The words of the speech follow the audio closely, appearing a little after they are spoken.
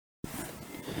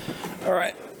All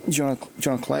right. Do you want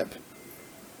to clap?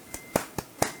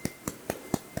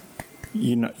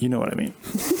 You know what I mean.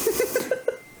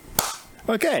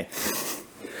 Okay.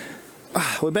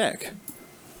 We're back.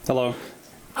 Hello.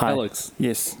 Hi. Alex.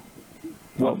 Yes.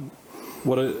 What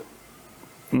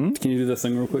can you do this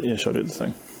thing real quick? Yeah, sure, do the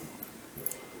thing.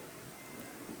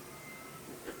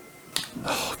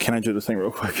 Oh, can I do the thing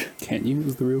real quick? Can you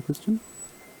is the real question.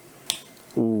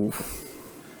 Ooh.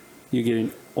 You're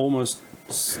getting almost,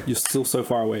 you're still so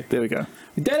far away. There we go.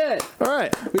 We did it! All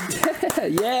right. We did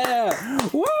it! Yeah!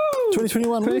 Woo!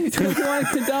 2021. 2021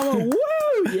 Kendama!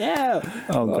 Woo! Yeah!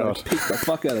 Oh, God. I peeked the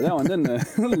fuck out of that one, didn't I?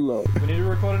 Look. We need to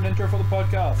record an intro for the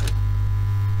podcast.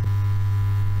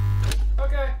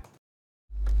 Okay.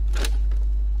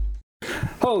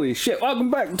 Holy shit, welcome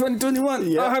back to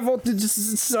 2021! Yeah. High voltage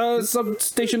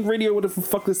substation radio, whatever the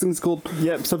fuck this thing's called.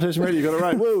 Yep, Substation Radio, you got it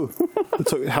right. Woo!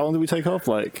 How long did we take off?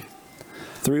 Like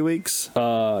 3 weeks?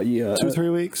 Yeah. 2 or 3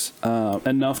 weeks?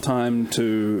 Enough time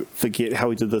to... Forget how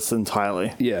we did this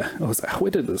entirely. Yeah, I was like, where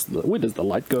does the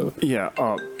light go? Yeah.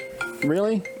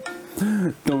 Really?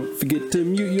 Don't forget to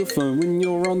mute your phone when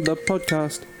you're on the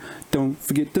podcast. Don't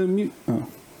forget to mute... Oh.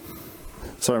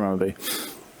 Sorry, Mama B.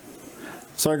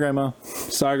 Sorry, Grandma.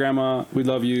 Sorry, Grandma, we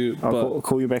love you, but I'll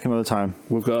call you back another time.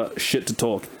 we've got shit to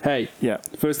talk. Hey, Yeah.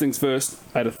 first things first,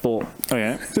 I had a thought. Oh,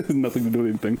 yeah? Nothing to do with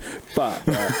anything. But,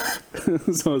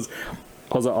 so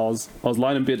I was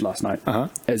lying in bed last night,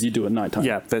 as you do at night time.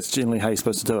 Yeah, that's generally how you're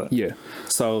supposed to do it. Yeah.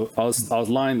 So I was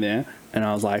lying there, and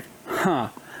I was like,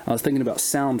 I was thinking about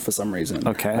sound for some reason.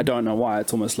 Okay. I don't know why.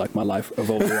 It's almost like my life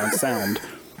evolved around sound.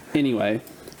 Anyway.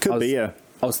 Could be, yeah.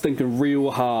 I was thinking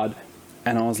real hard,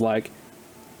 and I was like,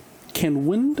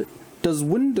 does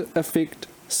wind affect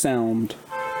sound?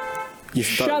 You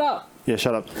Shut up! Yeah,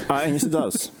 shut up. And yes, it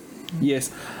does. Yes.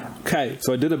 Okay,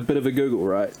 so I did a bit of a Google,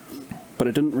 right? But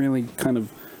it didn't really kind of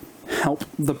help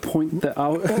the point that I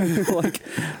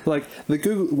like the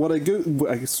Google. What I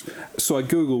Googled, so I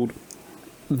Googled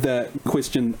that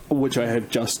question, which I have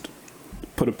just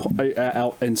put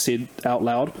out and said out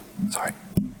loud. Sorry.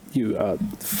 You are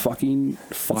fucking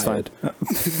fired.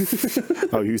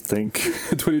 Oh, you think?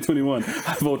 2021.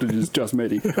 High voltage is just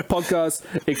Matey. Podcast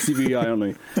XCVI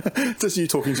only. Just you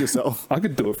talking to yourself. I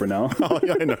could do it for now. Oh,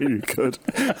 yeah, I know you could.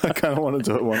 I kind of want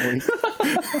to do it one week.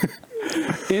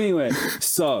 Anyway,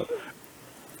 so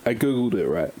I Googled it,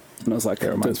 right? And I was like,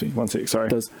 That reminds me. 1 sec, sorry.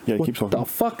 Yeah, what keep talking. the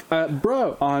fuck?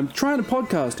 Bro, I'm trying to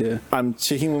podcast here. I'm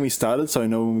checking when we started, so I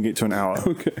know when we get to an hour.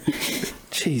 Okay.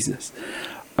 Jesus.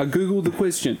 I Googled the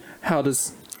question, how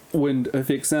does wind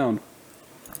affect sound?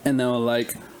 And they were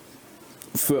like,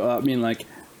 sound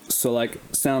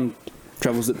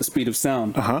travels at the speed of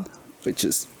sound. Which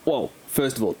is, well,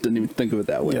 first of all, didn't even think of it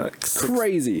that way. Yeah, like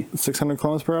crazy. 600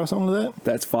 kilometers per hour, something like that?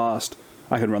 That's fast.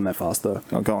 I could run that fast, though.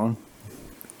 Oh, go on.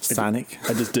 Sonic.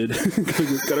 I just did.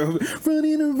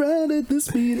 Running around at the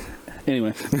speed.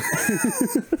 Anyway.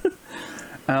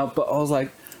 But I was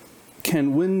like,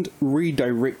 can wind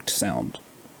redirect sound?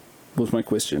 Was my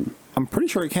question. I'm pretty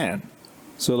sure it can.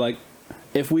 So, like,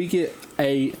 if we get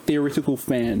a theoretical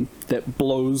fan that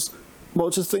blows... Well,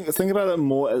 just think about it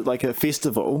more as like a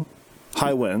festival,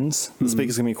 high winds, the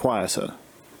speaker's going to be quieter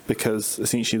because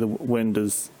essentially the wind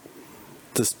is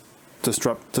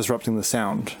disrupting the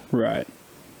sound. Right.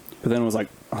 But then I was like,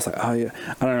 oh yeah,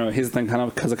 I don't know. Here's the thing,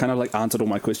 because I kind of like answered all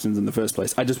my questions in the first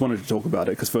place. I just wanted to talk about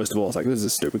it because first of all, I was like, this is a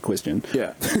stupid question.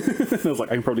 Yeah. I was like,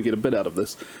 I can probably get a bit out of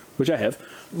this, which I have.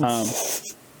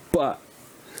 But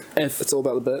if It's all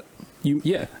about the bit.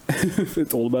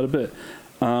 it's all about a bit.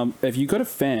 If you got a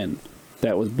fan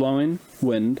that was blowing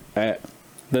wind at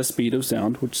the speed of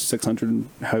sound, which is 600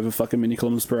 however fucking many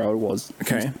kilometers per hour it was.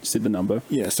 Okay. You said the number.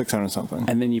 Yeah, 600 something.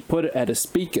 And then you put it at a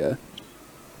speaker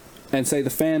and say the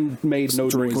fan made no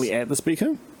Directly noise. at the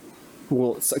speaker?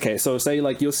 Well, okay, so say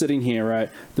like you're sitting here, right?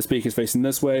 The speaker's facing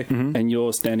this way, and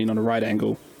you're standing on a right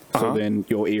angle. So then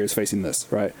your ear is facing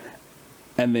this, right?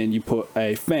 And then you put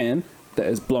a fan that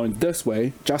is blowing this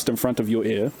way, just in front of your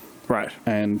ear, Right.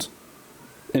 and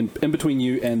in between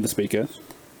you and the speaker,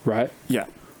 right? Yeah.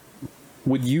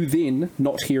 Would you then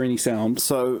not hear any sound?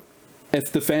 So,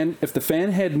 If the fan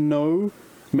had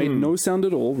made no sound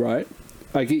at all, right?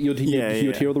 I get you'd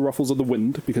hear all the ruffles of the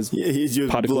wind because you're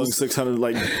particles. blowing 600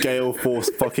 like gale force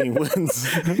fucking winds.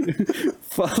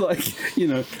 But like,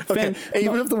 Okay,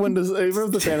 even if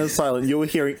the fan is silent, you're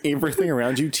hearing everything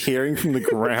around you tearing from the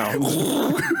ground.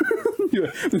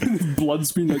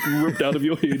 blood's been like ripped out of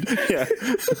your head. Yeah.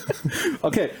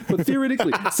 Okay, but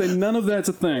theoretically, say none of that's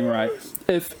a thing, right?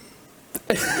 If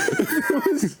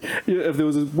there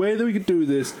was a way that we could do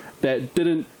this that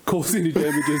didn't cause any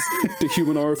damages to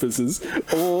human orifices,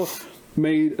 or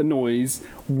made a noise,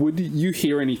 would you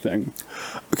hear anything?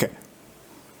 Okay.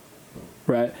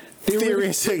 Right?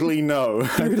 Theoretically, no.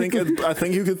 I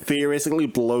think you could theoretically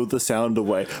blow the sound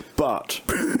away, but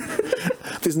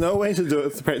there's no way to do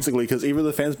it practically because either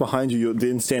the fans behind you, you're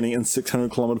then standing in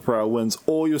 600km/h winds,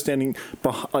 or you're standing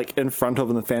like in front of,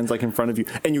 and the fans like in front of you,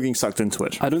 and you're getting sucked into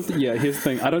it. I don't think. Yeah, here's the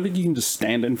thing. I don't think you can just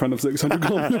stand in front of 600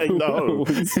 kilometers. No.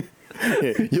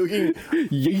 Yeah, you're getting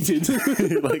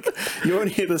yeeted. like you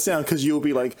won't hear the sound because you'll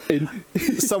be like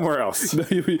somewhere else. No,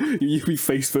 you'll be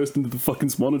face first into the fucking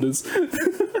monitors.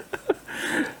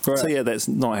 Right. So yeah, that's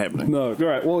not happening. No, all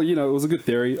right. Well, it was a good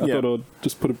theory. I Yeah. thought I'd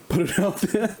just put it out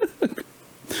there.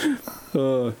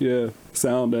 Yeah,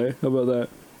 sound, eh? How about that?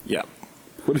 Yeah.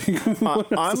 What do you?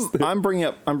 I'm bringing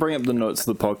up the notes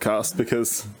of the podcast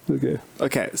because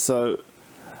Okay. So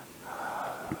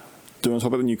do you want to talk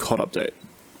about the new COD update?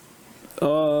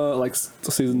 Like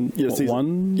season season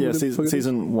 1. Yeah, Whatever the fuck it is?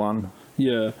 season 1.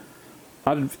 Yeah,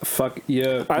 I didn't. Fuck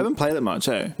yeah. I haven't played it much,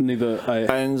 eh? Neither.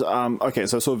 And okay,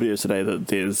 so I saw a video today that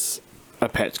there's a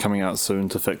patch coming out soon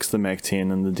to fix the Mag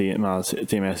 10 and the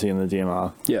DMRC and the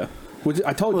DMR. Yeah. Which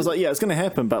I told I was you. like, yeah, it's going to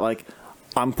happen, but like,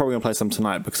 I'm probably going to play some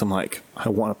tonight because I'm like, I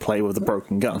want to play with the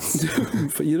broken guns.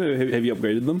 Have you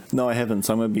upgraded them? No, I haven't,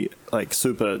 so I'm going to be like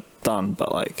super done,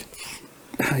 but like,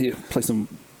 Yeah. Play some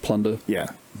plunder. yeah.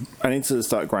 I need to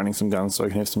start grinding some guns so I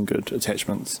can have some good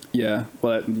attachments. Yeah.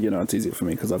 Well, it's easier for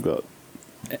me because I've got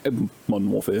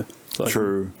Modern Warfare. So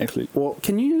True. Actually, well,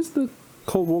 can you use the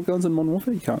Cold War guns in Modern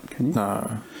Warfare? You can't, can you?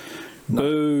 No.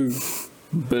 Boo.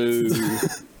 Boo.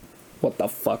 What the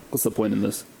fuck? What's the point in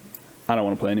this? I don't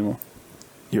want to play anymore.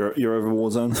 You're over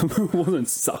Warzone? Warzone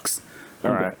sucks.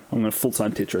 All right. I'm going to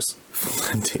full-time Tetris.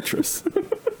 Tetris.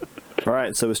 All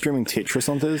right, so we're streaming Tetris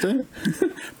on Thursday?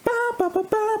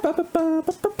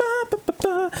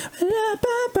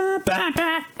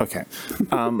 Okay.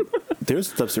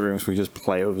 There's a dubstep remix we just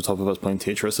play over top of us playing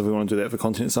Tetris if we want to do that for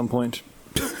content at some point.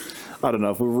 I don't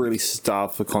know if we're really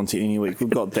starved for content any week. We've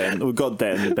got that in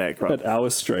the back, right? An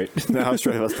hour straight. Now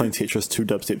straight of us playing Tetris, 2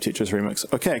 dubstep Tetris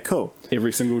remix. Okay, cool.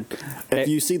 Every single... If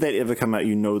you see that ever come out,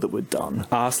 you know that we're done.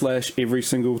 /every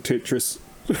single Tetris...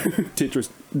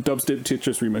 dubstep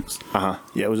Tetris remix.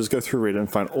 Yeah, we'll just go through Reddit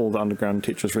and find all the underground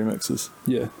Tetris remixes.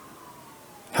 Yeah.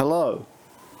 Hello.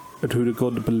 And who'd have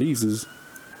called the police?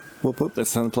 Whoop,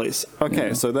 that's another place. Okay,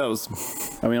 Yeah. so that was...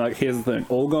 I mean, like, here's the thing.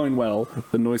 All going well,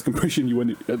 the noise compression you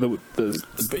want...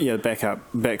 yeah,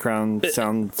 background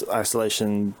sound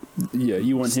isolation. Yeah,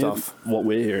 you want Stuff. what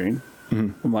we're hearing.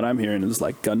 Mm-hmm. And what I'm hearing is,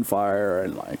 like, gunfire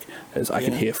and, like, I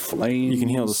can hear flames. You can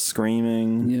hear all the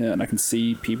screaming. Yeah, and I can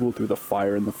see people through the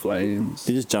fire and the flames.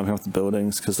 They're just jumping off the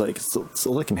buildings because, like, it's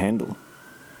all they can handle.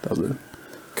 That was a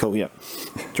Cool, yeah.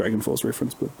 Dragon Force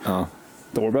reference, but Oh.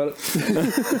 don't worry about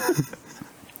it.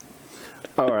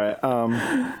 All right.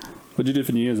 What'd you do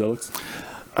for New Year's, Alex?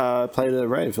 Played a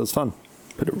rave. It was fun.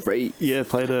 Put a rate. Yeah,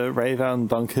 played a rave out in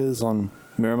Bunkers on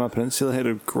Miramar Peninsula. Had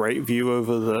a great view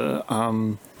over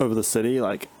the city.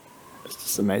 Like, it's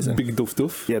just amazing. Big doof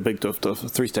doof. Yeah, big doof doof.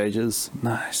 3 stages.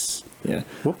 Nice. Yeah.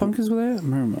 What bunkers were there?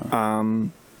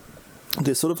 Miramar.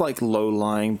 There's sort of like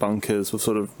low-lying bunkers with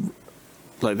sort of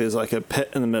like there's like a pit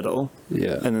in the middle.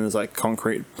 Yeah. And then there's like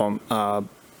concrete around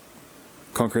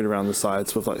the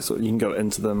sides with like so you can go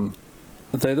into them.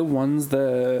 Are they the ones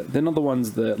that... They're not the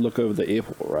ones that look over the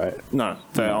airport, right? No,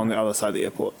 they're on the other side of the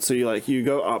airport. So you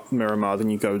go up Miramar, then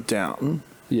you go down.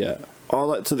 Yeah. Oh,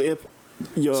 like to the airport.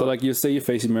 So, like, you say you're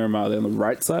facing Miramar, they're on the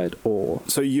right side, or...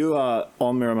 So you are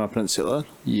on Miramar Peninsula.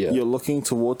 Yeah. You're looking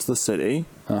towards the city.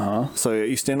 Uh-huh. So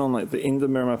you stand on like the end of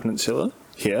Miramar Peninsula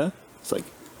here. It's like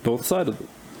North side of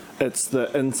it's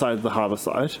the inside the harbour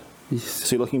side.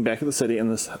 So you're looking back at the city,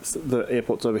 and the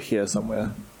airport's over here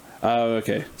somewhere. Oh,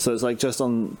 okay. So it's like just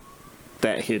on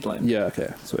that headland. Yeah,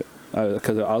 okay. Sweet.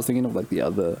 Because I was thinking of, like, the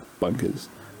other bunkers,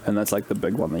 and that's, like, the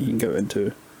big one that you can go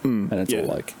into, and it's yeah. all,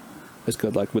 like... It's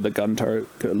good, like, with the gun turret,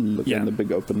 looking Yeah. in the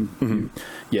big open view.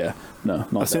 Yeah, no,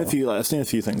 not I've seen that one. I've seen a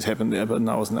few things happen there, but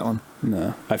no, it wasn't that one.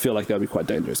 No, I feel like that would be quite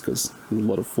dangerous because there's a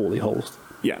lot of folly holes.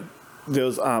 Yeah, there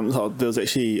was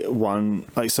actually one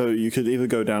like so you could either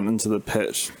go down into the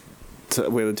pit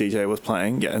to where the DJ was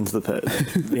playing, into the pit,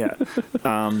 yeah.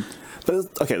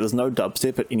 But there's no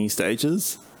dubstep at any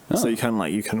stages, so you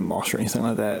couldn't mosh or anything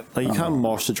like that. Like you can't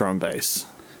mosh the drum bass.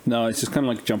 No, it's just kind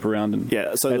of like jump around and...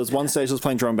 Yeah, so there was one stage that was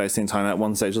playing drum bass the entire night,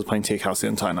 one stage was playing tech house the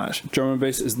entire night. Drum and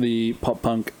bass is the pop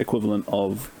punk equivalent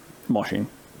of moshing.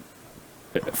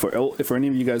 For any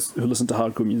of you guys who listen to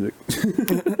hardcore music,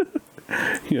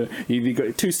 you either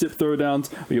got 2-step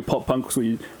throwdowns or your pop punks where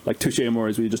you like touche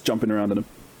amoris where you're just jumping around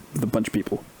with a bunch of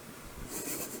people.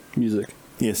 Music,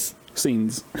 Yes.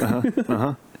 scenes.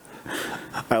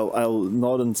 I'll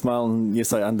nod and smile and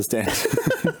yes, I understand.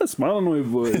 Smile and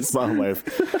wave, boys. Smile and wave.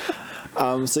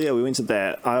 So yeah, we went to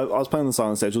that. I was playing the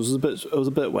silent stage, which was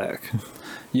a bit whack.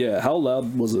 Yeah, how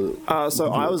loud was it?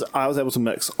 So I was able to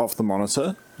mix off the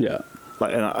monitor. Yeah.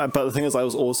 Like, but the thing is, I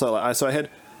was also like, I had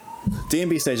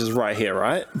DMB stages right here,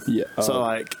 right? Yeah. So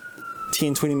like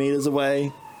 10, 20 meters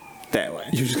away, that way.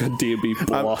 You just got DMB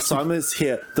blast. So I'm just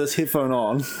here, this headphone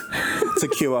on to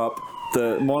queue up,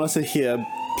 the monitor here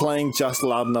playing just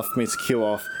loud enough for me to queue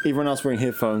off. Everyone else wearing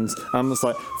headphones. I'm just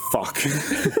like, fuck.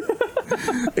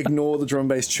 Ignore the drum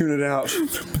bass, tune it out.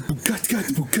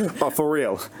 But for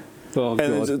real. Oh, God.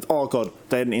 And oh god,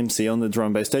 they had an MC on the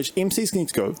drum bass stage. MCs need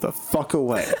to go the fuck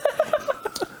away.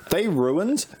 They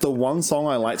ruined the one song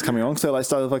I liked coming on because they like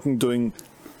started fucking doing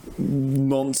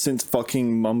nonsense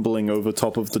fucking mumbling over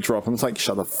top of the drop. I'm just like,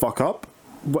 shut the fuck up.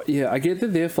 But yeah, I get they're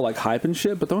there for like hype and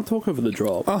shit, but don't talk over the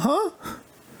drop.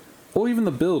 Or even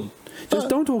the build. Just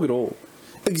don't talk at all.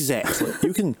 Exactly.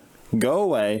 You can go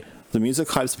away. The music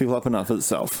hypes people up enough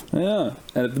itself. Yeah,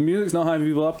 and if the music's not hyping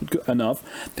people up enough,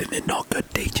 then they're not good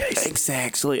DJs.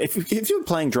 Exactly. If you're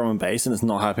playing drum and bass and it's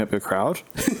not hyping up your crowd,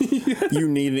 you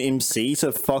need an MC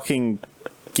to fucking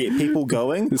get people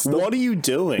going. What are you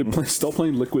doing? Stop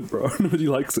playing Liquid, bro. Nobody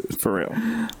likes it. For real.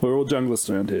 We're all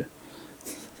junglers around here.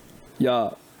 Yeah.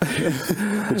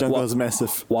 The jungle is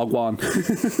massive. Wagwan.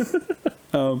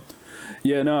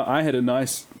 Yeah, no, I had a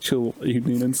nice chill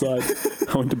evening inside.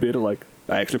 I went to bed at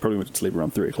I actually probably went to sleep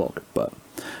around 3 o'clock, but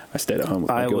I stayed at home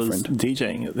with my girlfriend. I was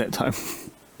DJing at that time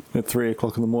at 3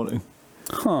 o'clock in the morning.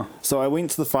 Huh. So I went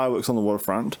to the fireworks on the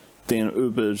waterfront, then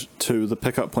Ubered to the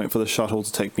pickup point for the shuttle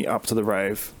to take me up to the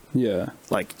rave, Yeah.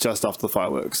 like just after the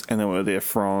fireworks. And then we were there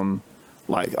from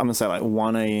I'm going to say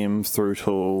 1 a.m. through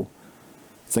till,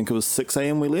 I think it was 6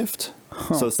 a.m. we left.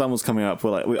 So the sun was coming up.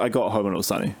 I got home and it was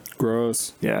sunny.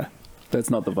 Gross. Yeah. That's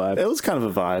not the vibe. It was kind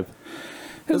of a vibe.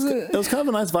 It was kind of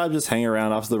a nice vibe just hanging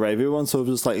around after the rave. Everyone's sort of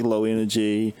just low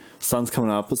energy. Sun's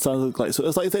coming up. It sounds like so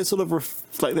it's like that sort of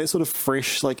that sort of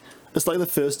fresh. It's like the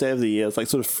first day of the year. It's like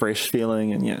sort of fresh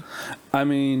feeling and yeah. I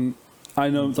mean, I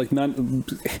know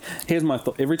here's my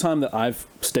thought. Every time that I've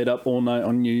stayed up all night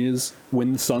on New Year's,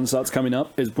 when the sun starts coming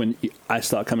up is when I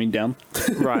start coming down.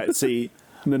 Right. See,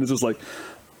 and then it's just like,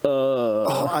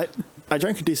 I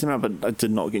drank a decent amount, but I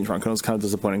did not get drunk, and it was kind of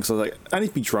disappointing because I was like, I need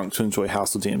to be drunk to enjoy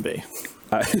House or DMB.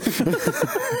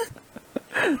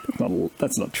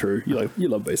 That's not true. You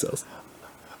love bass house.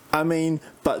 I mean,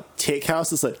 but Tech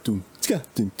House is like dun, ska,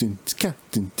 dun, dun, ska,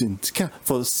 dun, dun, ska,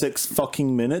 for 6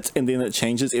 fucking minutes, and then it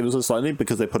changes ever so slightly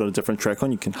because they put a different track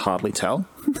on. You can hardly tell.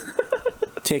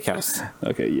 Tech House.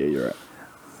 Okay, yeah, you're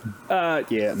right.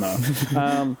 Yeah,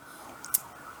 no.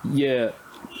 Yeah,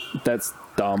 that's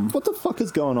dumb. What the fuck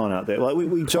is going on out there?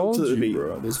 We jumped to the beat.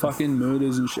 Bro. There's fucking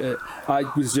murders and shit. I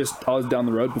was down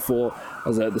the road before. I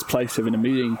was at this place having a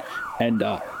meeting, and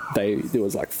there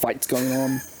was fights going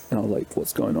on. And I was like,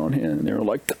 what's going on here? And they were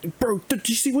like, bro, did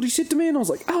you see what he said to me? And I was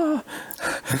like,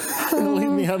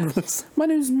 leave me out of this. My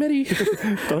name's Medi.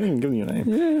 Don't even give me your name.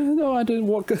 Yeah, no, I didn't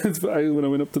walk. When I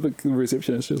went up to the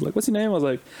receptionist, she was like, what's your name? I was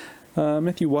like,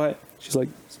 Matthew White. She's like,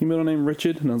 is your middle name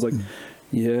Richard? And I was like,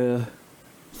 yeah.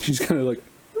 She's kind of a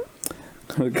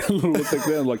little look like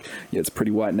that. I'm like, yeah, it's a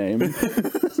pretty white name.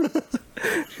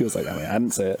 She was like, I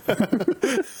didn't say it.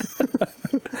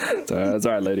 It's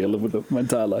all right, lady. I live with it my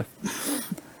entire life.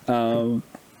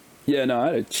 Yeah, no, I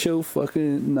had a chill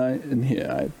fucking night in here.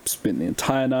 I spent the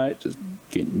entire night just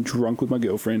getting drunk with my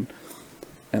girlfriend,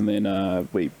 and then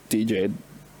we DJ'd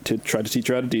to try to teach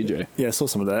her how to DJ. Yeah, I saw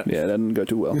some of that. Yeah, that didn't go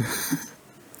too well.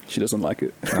 She doesn't like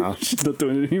it. She's not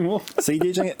doing it anymore. See,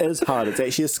 DJing is hard. It's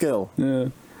actually a skill. Yeah.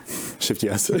 Shift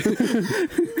yes.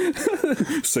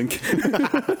 Sync.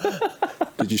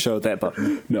 Did you show that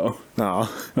button? No. No. I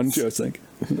didn't show sync.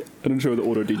 I didn't show the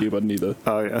auto DJ button either.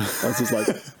 Oh yeah. I was just like,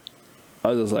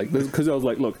 because I was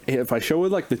like, look, if I show her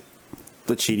the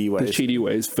cheaty ways. The cheaty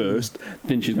ways first,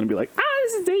 then she's gonna be like,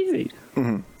 this is easy.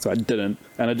 Mm-hmm. So I didn't,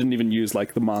 and I didn't even use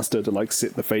the master to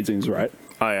set the phasings right.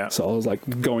 Oh yeah. So I was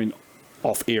going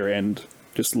off air and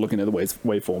just looking at the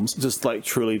waveforms, just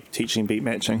truly teaching beat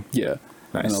matching. Yeah.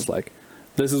 Nice. And I was like,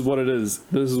 this is what it is.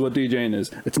 This is what DJing is.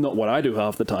 It's not what I do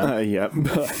half the time. Yeah.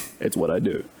 But it's what I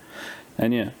do.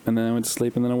 And yeah, and then I went to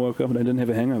sleep, and then I woke up and I didn't have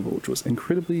a hangover, which was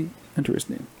incredibly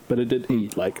interesting. But I did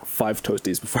eat 5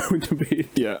 toasties before I went to bed.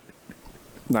 Yeah.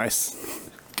 Nice.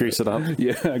 Grease it up.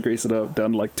 Yeah, I greased it up.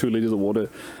 Done 2 liters of water.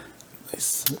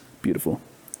 Nice. Beautiful.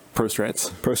 Pro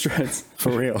strats. Pro strats.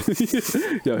 For real.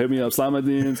 Yo, hit me up. Slide my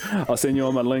DMs. I'll send you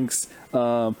all my links.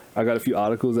 I got a few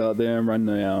articles out there. I'm writing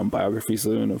a biography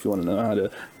soon if you want to know how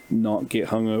to not get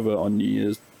hungover on New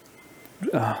Year's.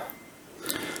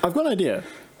 I've got an idea.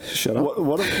 Shut up.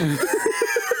 What if,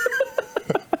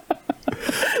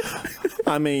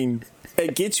 I mean,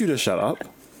 it gets you to shut up.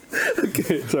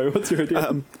 Okay, sorry, what's your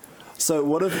idea? So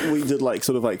what if we did like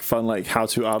sort of like fun like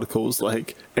how-to articles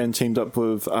like and teamed up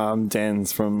with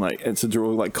Dan's from like and to draw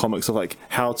like comics of like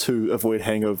how to avoid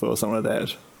hangover or something like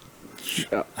that.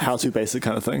 How to basic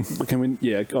kind of thing. Can we,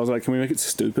 yeah, I was like, can we make it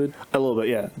stupid? A little bit,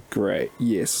 yeah. Great,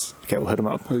 yes. Okay, we'll hit him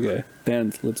up. Okay,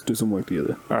 Dan, let's do some work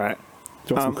together. All right.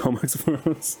 Draw some comics for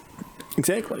us.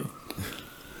 Exactly.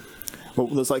 Well,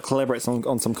 let's like collaborate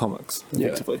on some comics,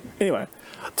 effectively. Yeah. Anyway,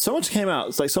 so much came out.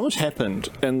 It's like so much happened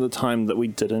in the time that we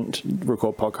didn't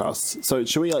record podcasts. So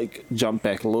should we like jump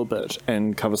back a little bit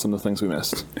and cover some of the things we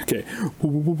missed? Okay. 3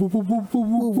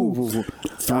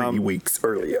 weeks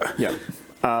earlier. Yeah.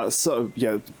 So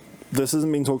yeah, this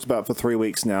hasn't been talked about for 3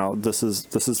 weeks now. This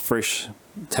is fresh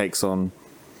takes on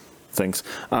things.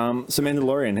 So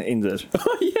Mandalorian ended.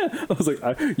 Oh yeah, I was like,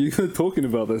 you were talking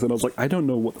about this, and I was like, I don't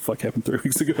know what the fuck happened 3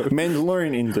 weeks ago.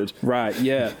 Mandalorian ended. Right?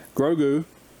 Yeah, Grogu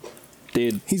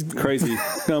dead. He's crazy.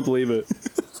 Can't believe it.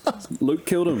 Luke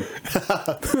killed him.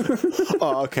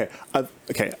 Oh, okay.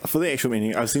 Okay, for the actual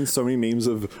meaning, I've seen so many memes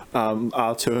of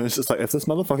R2, and it's just like, if this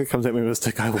motherfucker comes at me with a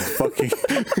stick, I will fucking...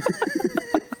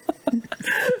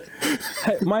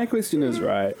 Hey, my question is,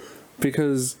 right,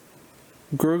 because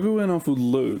Grogu went off with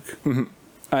Luke. Mm-hmm.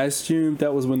 I assume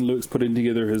that was when Luke's putting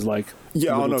together his, like,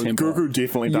 yeah, oh no, temper. Grogu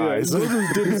definitely dies. Yeah,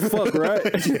 Grogu's dead as fuck, right?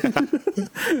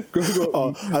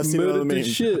 Grogu I've seen another meme.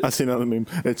 Shit. I've seen another meme.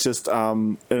 It's just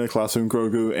in a classroom,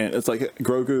 Grogu, and it's like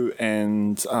Grogu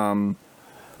and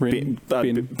Ben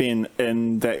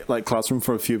in that like classroom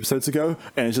for a few episodes ago,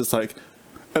 and it's just like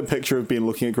a picture of Ben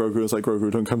looking at Grogu. It's like,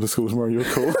 Grogu, don't come to school tomorrow. You're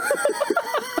cool.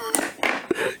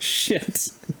 Shit.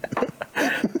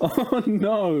 Oh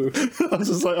no. I was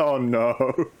just like, oh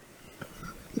no.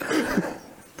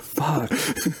 Fuck.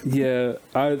 Yeah,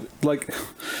 I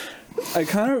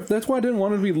kind of, that's why I didn't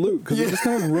want it to be Luke, because it just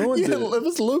kind of ruined it. If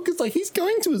it's Luke, it's like he's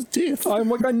going to his death. I'm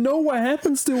like, I know what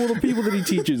happens to all the people that he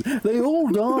teaches. They all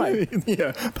die.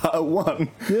 Yeah, part one.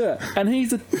 Yeah, and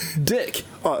he's a dick.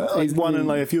 He's one in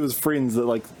like a few of his friends that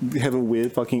like have a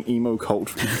weird fucking emo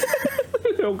cult.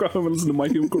 I'll go home and listen to My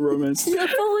Chemical Romance. Yeah,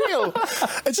 for real.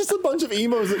 It's just a bunch of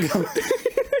emos that go.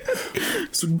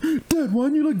 So, Dad, why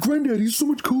don't you like Granddad? He's so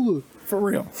much cooler. For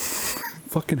real.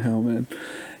 Fucking hell, man.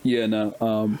 Yeah, no.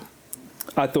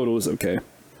 I thought it was okay.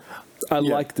 I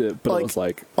liked it, but it was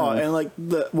like. And like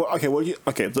the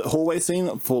the hallway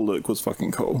scene for Luke was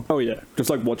fucking cool. Oh yeah, just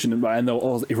like watching him, and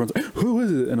everyone's like, "Who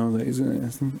is it?" And I was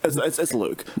like, "It's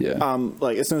Luke." Yeah.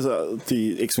 Like as soon as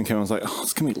the X-Men came, I was like, "Oh,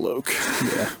 it's gonna be Luke."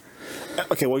 Yeah.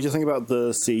 Okay, what did you think about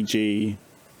the CG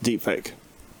deepfake?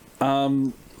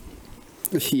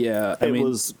 Yeah, I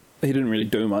mean, he didn't really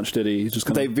do much, did he? Just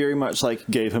they very much like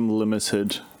gave him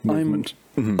limited movement.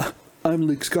 I'm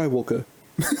Luke Skywalker.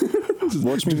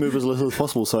 Watch me move as little as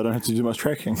possible, so I don't have to do much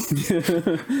tracking.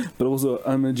 But also,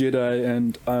 I'm a Jedi,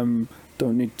 and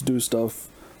don't need to do stuff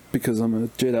because I'm a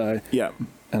Jedi. Yeah,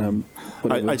 and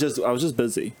I was just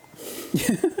busy.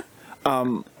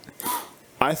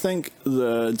 I think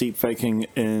the deep faking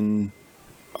in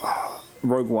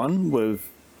Rogue One with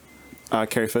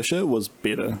Carrie Fisher was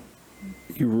better.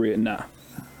 Nah,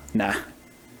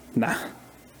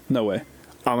 no way.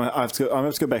 I have to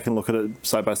go back and look at it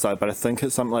side by side, but I think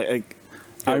it's something like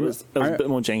it was a bit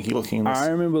more janky looking. In this. I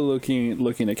remember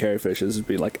looking at Carrie Fisher's and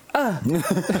be like,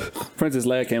 Princess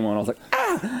Leia came on. I was like,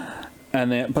 and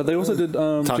then, but they also did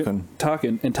Tarkin,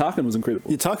 and Tarkin was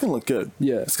incredible. Yeah, Tarkin looked good.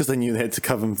 Yeah, it's because they knew they had to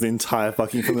cover him for the entire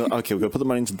fucking film. Like, okay, we're gonna put the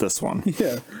money into this one.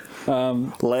 Yeah,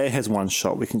 Leia has one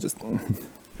shot. We can just.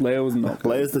 Leia was not.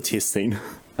 Leia's the test scene.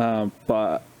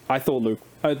 But I thought Luke.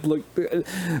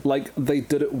 Like they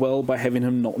did it well by having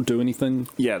him not do anything.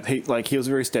 Yeah, he was a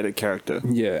very static character.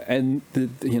 Yeah, and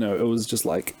it was just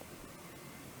like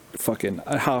fucking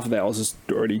half of that I was just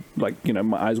already like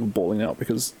my eyes were bawling out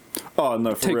because. Oh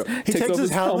no, for real! He takes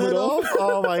his helmet off.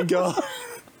 Oh my god!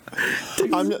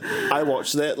 I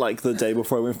watched that like the day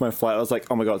before I went for my flight. I was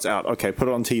like, oh my god, it's out. Okay, put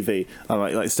it on TV. I'm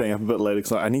like staying up a bit later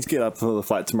because I need to get up for the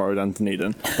flight tomorrow down to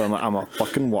Dunedin. But I'm like, I'm gonna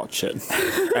fucking watch it.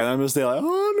 And I'm just there like,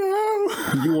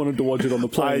 oh no! You wanted to watch it on the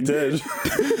plane. I did.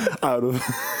 I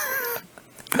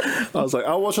was like,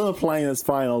 I'll watch on the plane. It's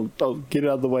fine. I'll get it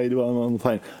out of the way while I'm on the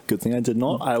plane. Good thing I did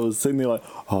not. I was sitting there like,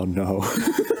 oh no.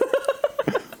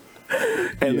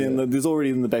 And then there's already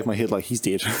in the back of my head like he's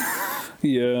dead.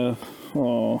 Yeah.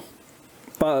 Oh.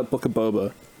 But Book of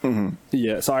Boba. Mm-hmm.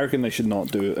 Yeah. So I reckon they should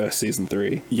not do a season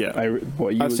 3. Yeah.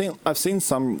 I've seen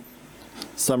some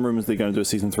some rumors they're going to do a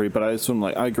season 3, but I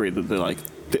agree that they're like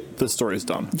the story is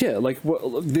done. Yeah, like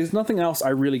there's nothing else I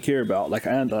really care about. Like,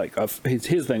 and like here's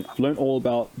the thing: I've learned all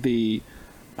about the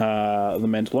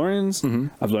Mandalorians. Mm-hmm.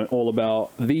 I've learned all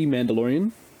about the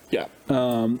Mandalorian. Yeah.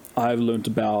 I've learned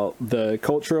about the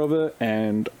culture of it,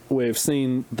 and we've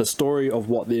seen the story of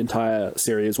what the entire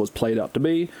series was played out to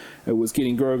be. It was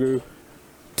getting Grogu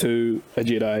to a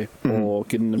Jedi, or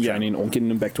getting him training, or getting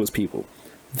him back to his people.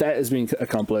 That is being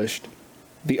accomplished.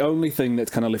 The only thing that's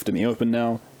kind of left in the open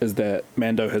now is that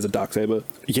Mando has a Darksaber.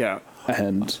 Yeah.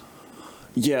 And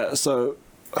yeah, so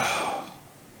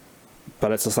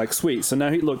but it's just like, sweet. So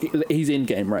now he's in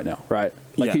game right now, right?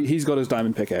 Like he's got his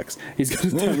diamond pickaxe, he's got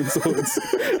his diamond swords,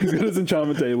 he's got his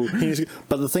enchantment table.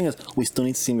 But the thing is, we still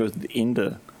need to see him go to the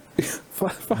Ender.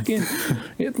 Fucking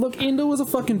look, Ender was a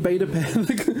fucking beta pan.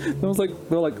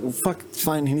 They're like, fuck.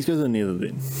 Fine, he needs to go to the Nether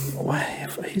then.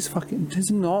 He's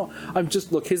not.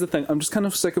 Here's the thing. I'm just kind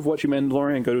of sick of watching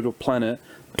Mandalorian go to a planet,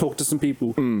 talk to some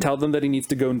people, tell them that he needs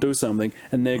to go and do something,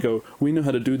 and they go, we know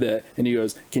how to do that. And he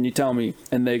goes, can you tell me?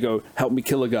 And they go, help me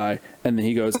kill a guy. And then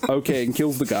he goes, okay, and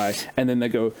kills the guy. And then they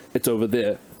go, it's over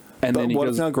there. And then he what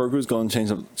goes, if now Grogu's gone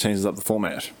and changes up the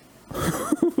format?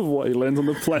 what, he lands on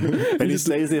the planet And he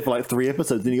stays there for like 3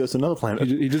 episodes, then he goes to another planet.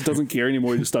 he just doesn't care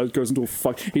anymore. He just goes into a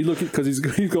fuck. He's looking because he's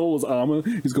got all his armor,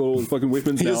 he's got all his fucking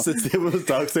weapons He now. just sits there with his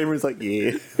Darksaber. He's like,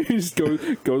 yeah. He just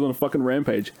goes on a fucking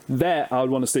rampage. That I would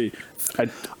want to see.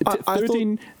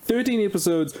 13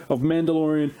 episodes of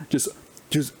Mandalorian just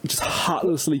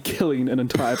heartlessly killing an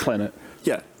entire planet.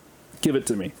 Yeah. Give it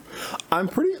to me. I'm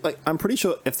pretty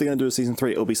sure if they're going to do a season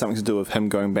 3, it'll be something to do with him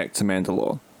going back to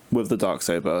Mandalore with the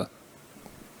Darksaber.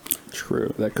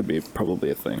 True, that could be probably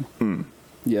a thing.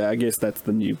 Yeah, I guess that's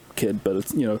the new kid, but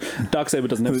it's, Darksaber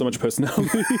doesn't have so much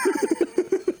personality.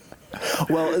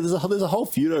 Well, there's a whole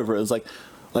feud over it. It's like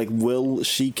will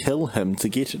she kill him to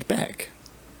get it back?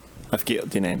 I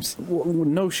forget their names. Well,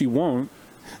 no, she won't.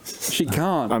 She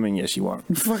can't. I mean, yeah, she won't.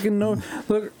 Fucking no.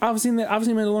 Look, I've seen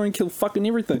Mandalorian kill fucking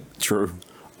everything. True.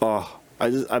 Oh,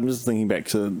 I'm just thinking back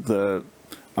to the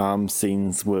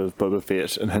scenes with Boba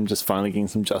Fett and him just finally getting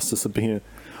some justice of being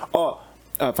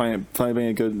finally being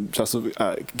a good justice.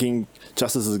 Getting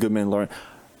justice as a good Mandalorian.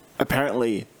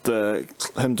 Apparently,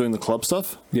 him doing the club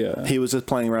stuff. Yeah. He was just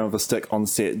playing around with a stick on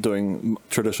set doing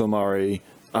traditional Maori.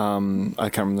 I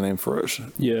can't remember the name for it.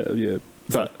 Yeah.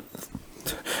 But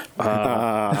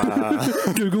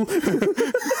Google.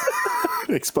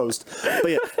 Exposed.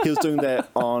 But yeah, he was doing that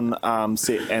on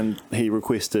set, and he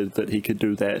requested that he could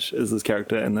do that as his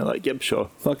character, and they're like, yep,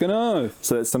 sure. Fucking oath.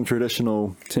 So that's some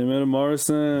traditional. Tim Adam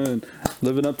Morrison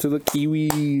living up to the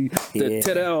Kiwi.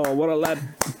 Yeah. What a lad.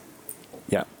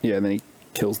 Yeah. Yeah, and then he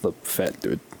kills the fat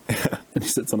dude. And he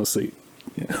sits on a seat.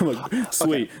 Yeah. I'm like,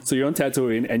 sweet. Okay. So you're on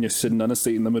Tatooine and you're sitting on a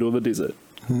seat in the middle of the desert.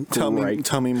 Tell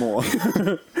me more.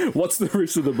 What's the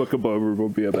rest of the Book of Boba will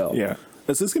be about? Yeah.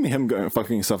 It's just gonna be him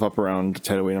fucking stuff up around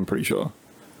Tatooine, I'm pretty sure.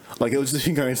 Like, it was just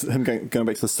going back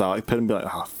to the Sarlacc pit and be like,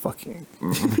 oh, fucking.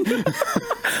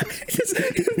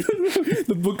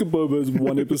 The Book of Boba is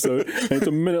 1 episode, and it's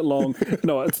a minute long.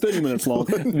 No, it's 30 minutes long.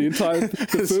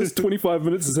 The first 25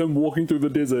 minutes is him walking through the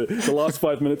desert. The last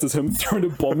 5 minutes is him throwing a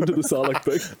bomb into the Sarlacc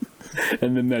pit.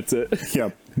 And then that's it. Yeah.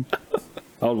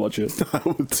 I would watch it. I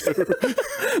would too.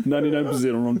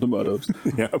 99% on Rotten Tomatoes.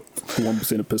 Yeah.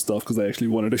 1% are pissed off because they actually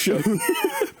wanted a show.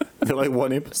 They're like,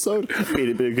 1 episode?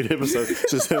 It'd be a good episode.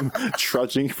 Just him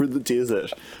trudging through the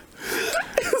desert.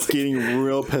 Getting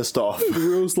real pissed off.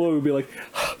 Real slow would be like,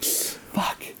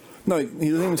 fuck. No, he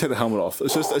doesn't even take the helmet off.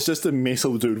 It's just a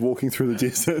metal dude walking through the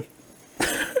desert.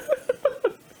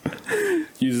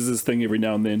 Uses this thing every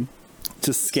now and then.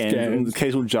 Just scans. And the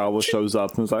occasional Jawa shows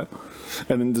up and is like,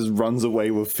 and then just runs away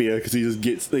with fear because he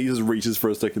just reaches for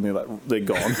a stick and they're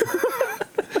gone.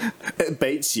 It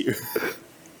baits you.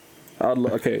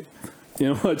 Okay, you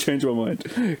know what? I changed my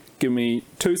mind. Give me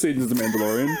 2 seasons of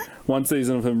Mandalorian, 1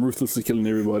 season of him ruthlessly killing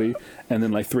everybody, and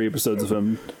then like 3 episodes of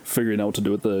him figuring out what to do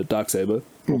with the Darksaber,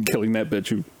 or killing that bitch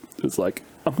who is like,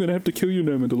 I'm gonna have to kill you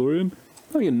now, Mandalorian.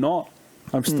 No, you're not.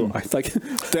 I'm still. I like.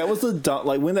 That was the dumb.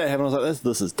 Like, when that happened, I was like,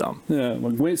 this is dumb. Yeah.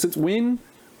 Like, since when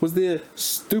was there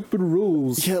stupid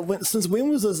rules? Yeah. Since when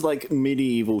was this like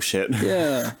medieval shit?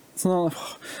 Yeah. It's not like, I'm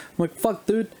like, fuck,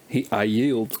 dude. I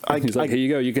yield. He's like, here you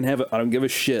go. You can have it. I don't give a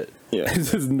shit. Yeah. It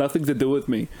has nothing to do with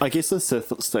me. I guess the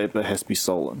Sith saber has to be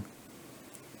stolen.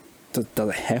 Does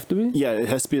it have to be? Yeah, it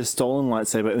has to be a stolen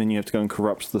lightsaber, and then you have to go and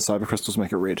corrupt the cyber crystals to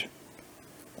make it red.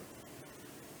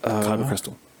 Kyber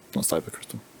crystal, not cyber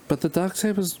crystal. But the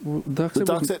Darksaber's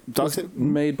Darksaber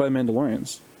made by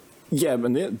Mandalorians. Yeah,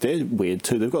 and they're weird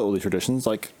too. They've got all these traditions.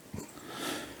 Like,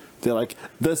 They're like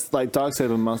this, like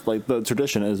Darksaber must like the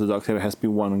tradition is the Darksaber has to be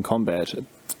won in combat,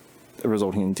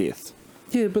 resulting in death.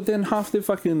 Yeah, but then half their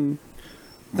planets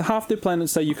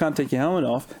say you can't take your helmet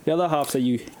off. The other half say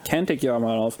you can take your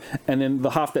helmet off, and then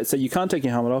the half that say you can't take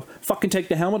your helmet off, fucking take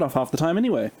the helmet off half the time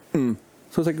anyway. So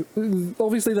it's like,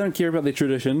 obviously they don't care about their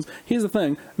traditions. Here's the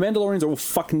thing: Mandalorians are all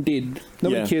fucking dead.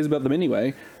 Nobody cares about them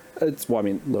anyway. It's well, I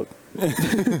mean, look,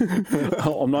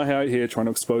 I'm not out here trying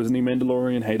to expose any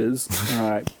Mandalorian haters,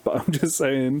 all right? But I'm just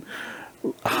saying,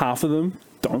 half of them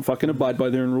don't fucking abide by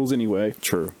their own rules anyway.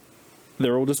 True.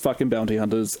 They're all just fucking bounty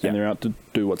hunters, and they're out to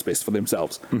do what's best for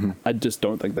themselves. I just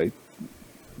don't think they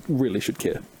really should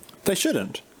care. They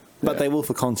shouldn't, but they will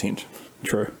for content.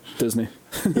 True. Disney.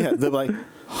 Yeah, they're like,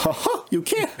 ha ha, you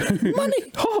can't,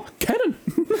 money, Oh, cannon!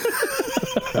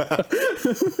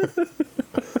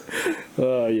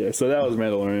 Oh, yeah, so that was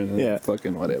Mandalorian. Yeah.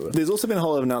 Fucking whatever. There's also been a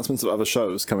whole lot of announcements of other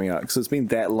shows coming out because it's been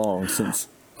that long since.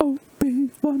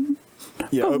 Obi-Wan.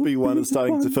 Yeah, Obi-Wan is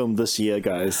starting to film this year,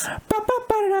 guys.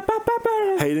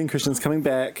 Hayden Christensen's coming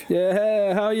back.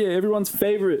 Yeah, hell yeah, everyone's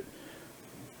favorite.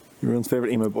 Everyone's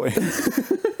favorite emo boy.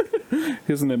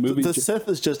 Isn't that movie? The Sith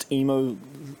is just emo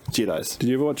Jedis. Did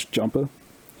you ever watch Jumper?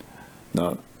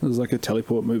 No. It was like a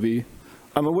teleport movie.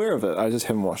 I'm aware of it. I just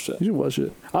haven't watched it. You should watch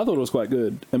it. I thought it was quite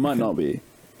good. It might not be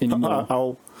anymore.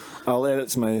 I'll add it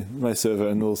to my server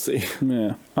and we'll see.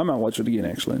 Yeah, I might watch it again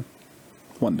actually,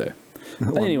 one day.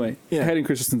 Anyway, Hayden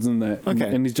Christensen's in that,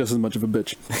 and he's just as much of a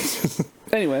bitch.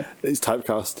 Anyway, he's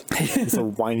typecast. He's a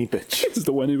whiny bitch. He's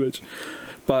the whiny bitch.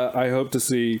 But I hope to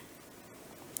see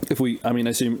I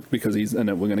assume because he's in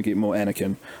it, we're going to get more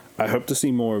Anakin. I hope to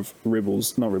see more of Clone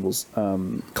Wars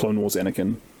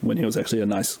Anakin when he was actually a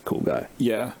nice, cool guy.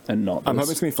 Yeah, and not. I'm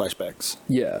hoping it's gonna be flashbacks.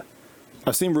 Yeah.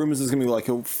 I've seen rumors there's gonna be like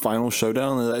a final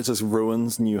showdown, and that just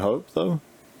ruins New Hope, though.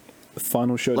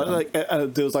 Final showdown.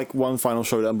 There was like one final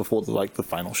showdown before the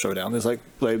final showdown. There's like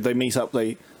they meet up,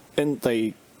 they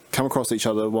come across each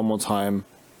other one more time.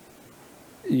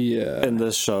 Yeah. In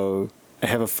this show, they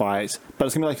have a fight, but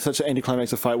it's gonna be like such an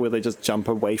anticlimactic fight where they just jump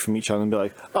away from each other and be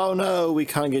like, "Oh no, we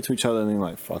can't get to each other," and then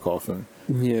like fuck off, and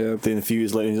then a few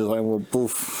years later, he's just like, "Well,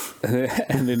 boof,"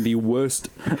 and then the worst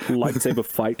lightsaber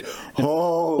fight in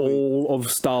all of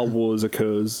Star Wars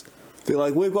occurs. They're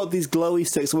like, "We've got these glowy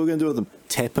sticks. What we're gonna do with them?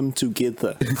 Tap them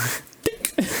together."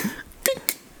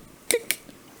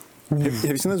 Have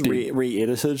you seen this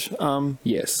re-edited?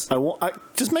 Yes. I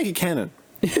just make it canon.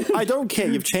 I don't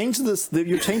care. You've changed this.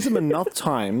 You've changed them enough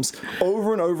times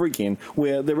over and over again.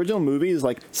 Where the original movie is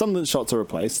like some of the shots are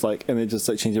replaced, like, and they just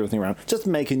like change everything around. Just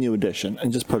make a new edition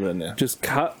and just put it in there. Just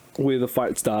cut where the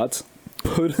fight starts,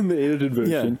 put in the edited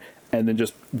version, and then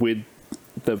just with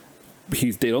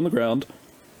he's dead on the ground.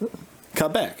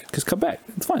 Cut back. Just cut back.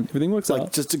 It's fine. Everything works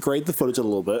out. Just degrade the footage a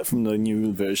little bit from the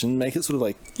new version. Make it sort of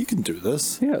like you can do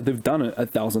this. Yeah, they've done it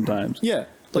 1,000 times. Yeah.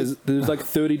 There's like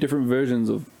 30 different versions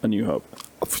of A New Hope.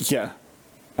 Yeah.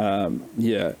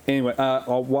 Yeah. Anyway,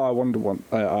 what I wanted to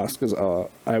ask is,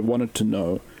 I wanted to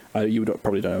know. You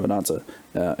probably don't have an answer.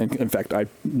 In fact, I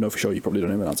know for sure you probably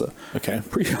don't have an answer. Okay.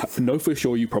 Know for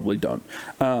sure you probably don't.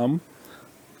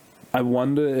 I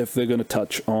wonder if they're going to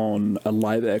touch on a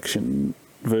live action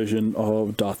version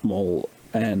of Darth Maul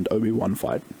and Obi-Wan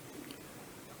fight,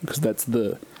 because that's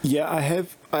the. Yeah, I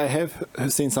have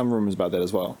seen some rumors about that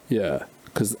as well. Yeah.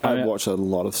 Because I watch a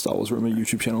lot of Star Wars rumor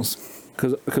YouTube channels.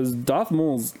 Because Darth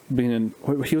Maul's been in.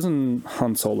 He was in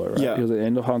Han Solo, right? Yeah. He was at the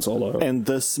end of Han Solo. And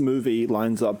this movie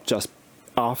lines up just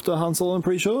after Han Solo, I'm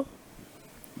pretty sure.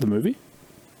 The movie?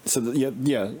 So,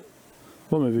 yeah.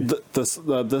 What movie? This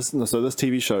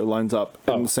TV show lines up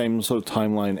in the same sort of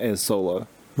timeline as Solo.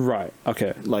 Right,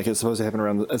 okay. Like, it's supposed to happen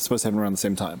around the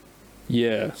same time.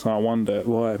 Yeah, so I wonder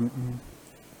why.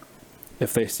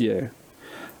 If they. Yeah.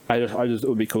 I just it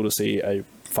would be cool to see a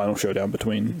final showdown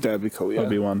between That'd be cool, yeah.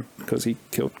 Obi-Wan, because he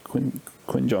killed Quin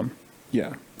Jon.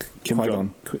 Yeah. Kim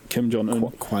Jong-un. Qui-Gon. Kim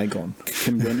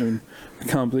Jong-un. I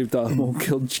can't believe Darth Maul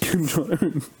killed Kim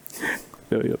Jong-un.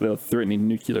 They're threatening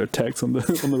nuclear attacks on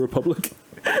the Republic.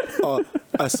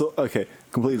 I saw. Okay,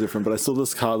 completely different. But I saw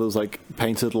this car that was like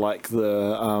painted like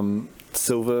the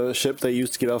silver ship they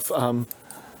used to get off.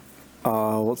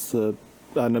 What's the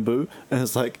Naboo? And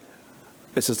it's like.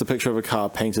 It's just a picture of a car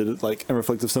painted like in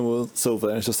reflective silver,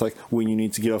 and it's just like when you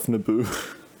need to get off Naboo.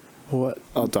 What?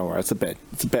 Oh, don't worry. It's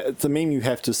a meme you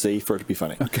have to see for it to be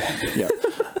funny. Okay. Yeah.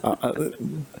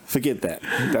 Forget that.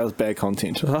 That was bad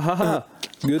content.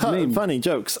 Good meme. Funny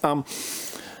jokes.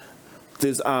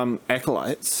 There's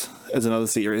Acolytes as another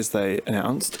series they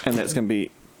announced, and that's going to be.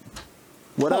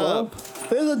 What up?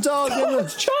 There's a dog in the.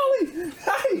 Charlie!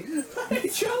 Hey,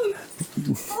 Charlie!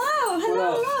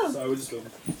 Hello. Sorry, we're just filming.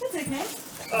 That's okay.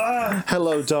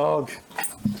 Hello, dog.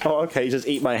 Oh, okay. Just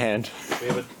eat my hand.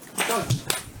 Come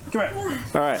here.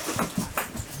 All right.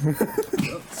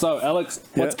 So, Alex,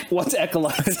 what's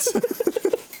Acolytes?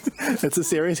 It's a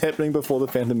series happening before the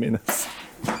Phantom Menace.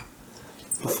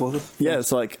 Before the... Yeah,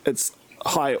 it's like it's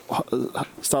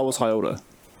Star Wars High Order.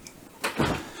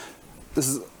 This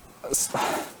is...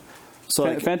 So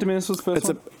like, Phantom Menace was the first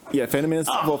one? Phantom Menace.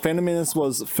 Well, Phantom Menace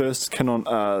was first canon.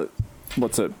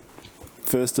 What's it?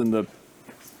 First in the.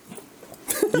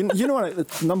 You know what?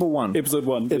 It's number one. Episode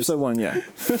 1. Episode 1. Yeah.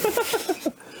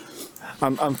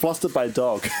 I'm flustered by a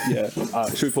dog. Yeah.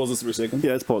 Should we pause this for a second?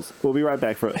 Yeah, let's pause. We'll be right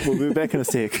back for it. We'll be back in a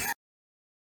sec.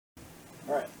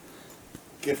 All right.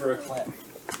 Give her a clap.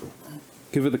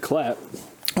 Give her the clap.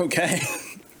 Okay.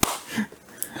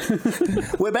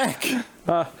 We're back.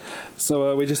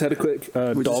 So we just had a quick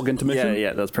dog intermission.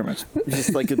 Yeah, that's pretty much.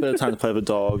 Just like a bit of time to play with a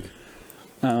dog.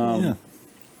 Yeah.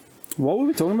 What were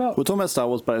we talking about? We're talking about Star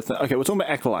Wars, but okay, we're talking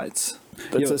about Acolytes.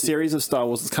 It's a series of Star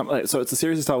Wars. So it's a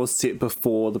series of Star Wars set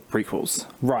before the prequels.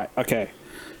 Right. Okay.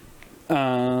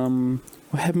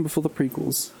 What happened before the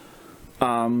prequels?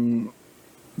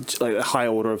 Like a high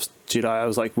order of Jedi. I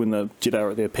was like when the Jedi are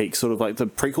at their peak. Sort of like the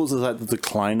prequels is like the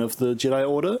decline of the Jedi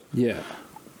Order. Yeah.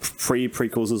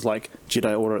 Pre-prequels is like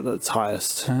Jedi Order at its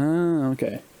highest. Ah,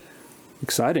 okay.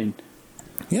 Exciting.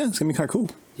 Yeah, it's gonna be kind of cool.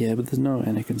 Yeah, but there's no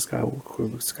Anakin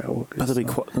Skywalker.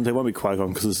 But they won't be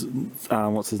Qui-Gon because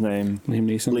what's his name? Liam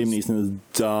Neeson. Liam Neeson is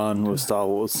done with Star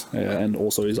Wars. Yeah, and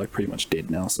also he's like pretty much dead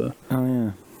now. So.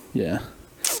 Oh Yeah.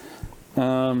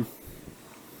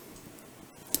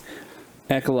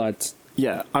 Acolytes.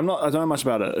 yeah. I don't know much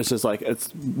about it. It's just like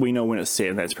we know when it's set,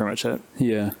 and that's pretty much it.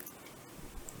 Yeah.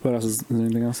 What else is there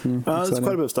anything else? There's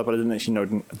quite a bit of stuff, but I didn't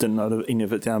actually didn't know any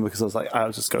of it down because I was like,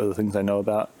 I'll just go to the things I know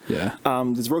about. Yeah.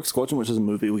 There's Rogue Squadron, which is a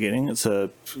movie we're getting. It's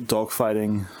a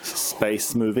dogfighting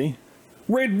space movie,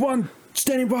 Red 1,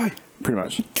 standing by. pretty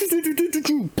much.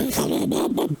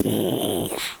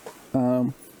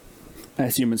 I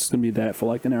assume it's gonna be that for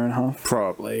like an hour and a half.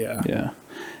 Probably, yeah. Yeah.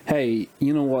 Hey,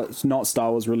 you know what's not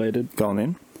Star Wars related? Go on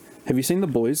then. Have you seen The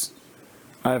Boys?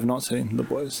 I have not seen The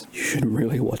Boys. You should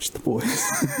really watch The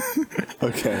Boys.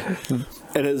 Okay.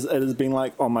 It has been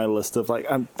like on my list of like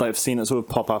I've seen it sort of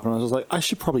pop up, and I was like, I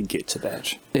should probably get to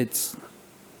that.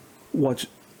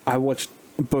 I watched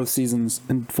both seasons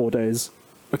in 4 days.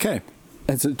 Okay.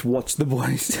 And so to watch The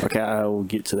Boys. Okay, I will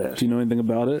get to that. Do you know anything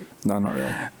about it? No, not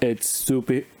really. It's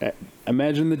super.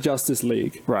 Imagine the Justice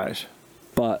League, Right.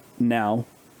 but now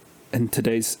in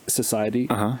today's society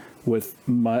with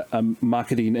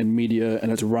marketing and media,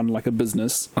 and it's run like a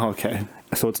business. Okay.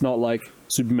 So it's not like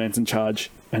Superman's in charge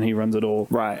and he runs it all.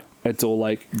 Right. It's all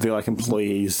like They're like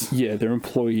employees. yeah, they're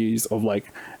employees of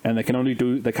like, and they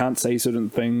can't say certain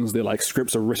things. Their like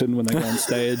scripts are written when they go on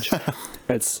stage. But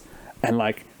it's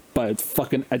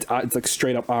fucking, it's like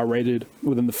straight up R-rated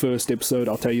within the first episode.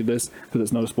 I'll tell you this because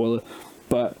it's no spoiler.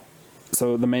 But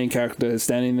so the main character is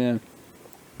standing there,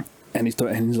 and he's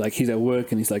at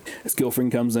work, and he's like, his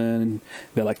girlfriend comes in, and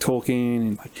they're like talking,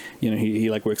 and like, you know, he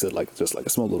like works at like just like a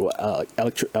small little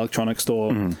electronic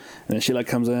store, and then she like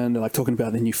comes in, they're like talking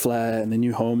about their new flat and their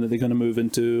new home that they're going to move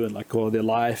into, and like all their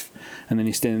life, and then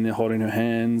he's standing there holding her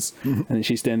hands, and then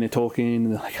she's standing there talking,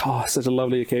 and they're like, oh, such a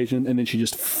lovely occasion, and then she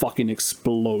just fucking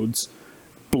explodes,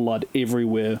 blood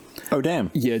everywhere. Oh damn.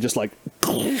 Yeah, just like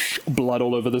blood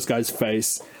all over this guy's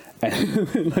face.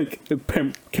 And like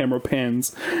camera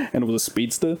pans, and it was a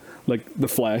speedster, like the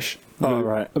Flash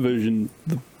right. version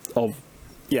of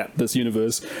this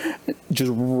universe,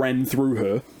 just ran through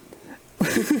her.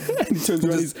 And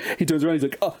he turns around, he's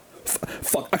like, oh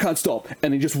fuck, I can't stop,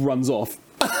 and he just runs off.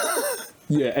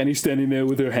 Yeah, and he's standing there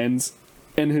with her hands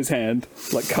in his hand,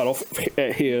 like cut off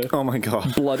here. Oh my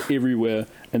god. Blood everywhere,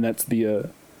 and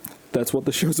that's what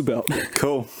the show's about.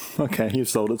 Cool. Okay, you've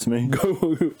sold it to me.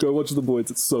 Go watch The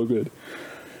Boys. It's so good.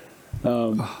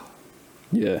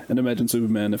 Yeah, and imagine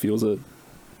Superman if he was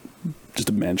just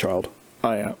a man child.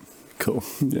 Oh yeah. Cool.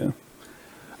 Yeah.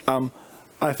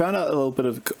 I found out a little bit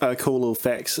of cool little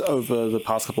facts over the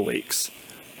past couple of weeks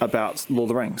about Lord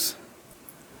of the Rings.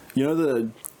 You know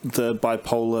the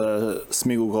bipolar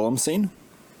Smeagol Gollum scene?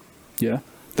 Yeah.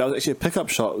 That was actually a pickup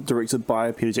shot directed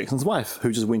by Peter Jackson's wife,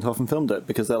 who just went off and filmed it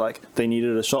because they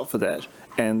needed a shot for that.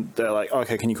 And they're like,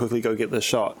 okay, can you quickly go get this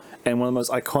shot? And one of the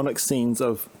most iconic scenes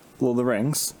of Lord of the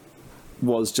Rings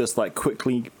was just like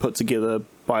quickly put together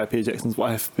by Peter Jackson's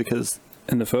wife because...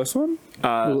 In the first one?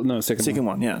 No, second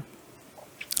one, yeah.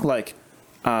 Like,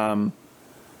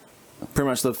 pretty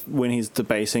much when he's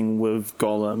debating with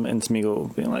Gollum and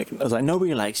Smeagol being like, I was like,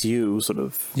 nobody likes you, sort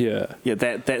of. Yeah. Yeah,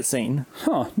 that scene.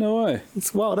 Huh, no way.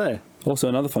 It's wild, eh? Also,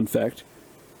 another fun fact.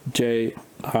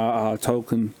 J.R.R.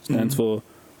 Tolkien stands for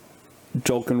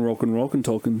Jolkin, Rolkin, Rolkin,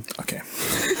 Tolkien. Okay.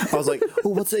 I was like, oh,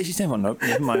 what's it actually stand for? Nope,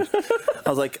 never mind. I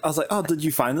was like, oh, did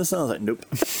you find this? And I was like, nope.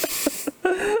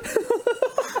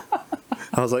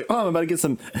 I was like, oh, I'm about to get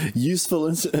some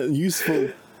useful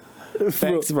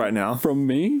facts right now. From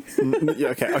me? Yeah,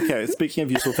 okay. Speaking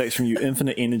of useful facts from you,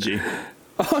 infinite energy.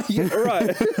 Oh, yeah,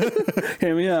 right.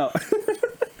 Hear me out.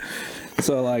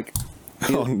 So, like,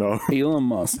 Oh no. Elon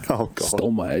Musk Oh god.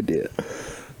 stole my idea.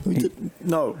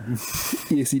 No.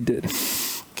 Yes, he did.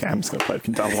 Okay, I'm just gonna play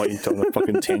down while you're on a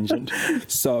fucking tangent.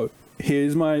 So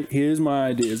here's my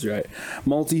ideas, right?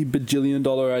 Multi-bajillion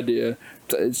dollar idea.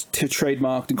 It's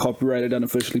trademarked and copyrighted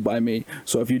unofficially by me.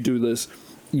 So if you do this,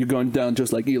 you're going down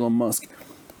just like Elon Musk.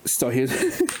 So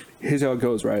here's how it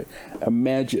goes, right?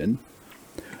 Imagine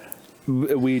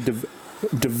we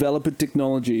develop a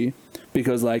technology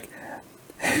because, like,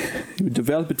 we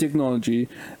develop a technology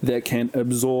that can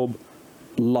absorb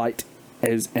light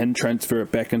and transfer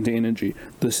it back into energy.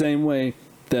 The same way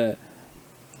that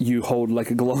you hold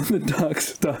like a glow-in-the-dark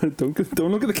star.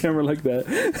 Don't look at the camera like that.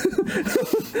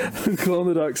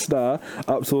 Glow-in-the-dark star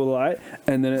up to a light,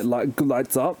 and then it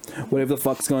lights up whatever the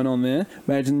fuck's going on there.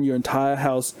 Imagine your entire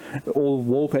house, all the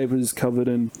wallpaper is covered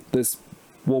in this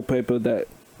wallpaper that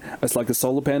it's like a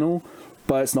solar panel,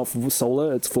 but it's not for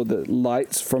solar, it's for the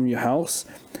lights from your house.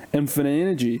 Infinite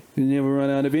energy. You never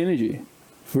run out of energy.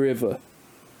 Forever.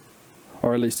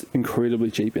 Or at least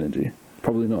incredibly cheap energy.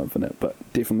 Probably not infinite, but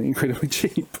definitely incredibly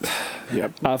cheap.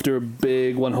 Yep. After a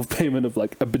big one-off payment of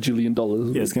like $1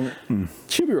 bajillion. Yeah, it's gonna.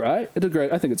 Should be right.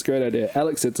 I think it's a great idea.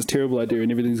 Alex said it's a terrible idea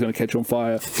and everything's going to catch on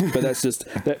fire. But that's just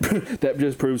that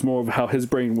just proves more of how his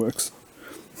brain works.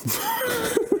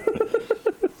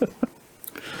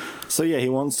 So yeah, he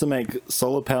wants to make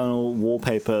solar panel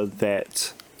wallpaper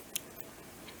that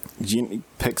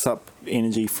picks up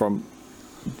energy from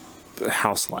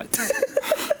house light.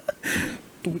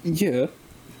 Yeah.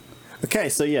 Okay,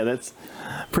 so yeah, that's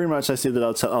pretty much. I said that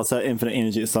I'll say infinite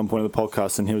energy at some point in the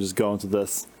podcast, and he'll just go into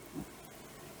this.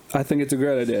 I think it's a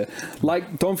great idea.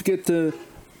 Like, don't forget to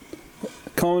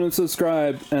comment and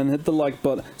subscribe and hit the like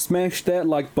button. Smash that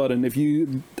like button if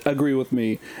you agree with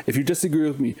me. If you disagree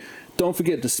with me, don't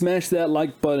forget to smash that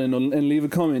like button and leave a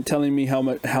comment telling me how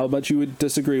much you would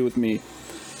disagree with me.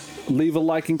 Leave a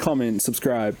like and comment,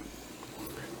 subscribe.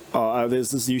 Oh,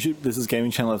 there's this YouTube, this is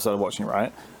gaming channel I've started watching,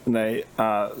 right? And they've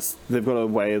got a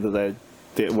way that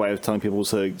their way of telling people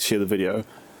to share the video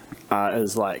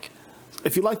is like,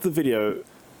 if you like the video,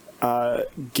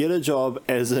 get a job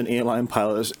as an airline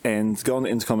pilot and go on the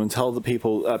intercom and tell the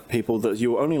people that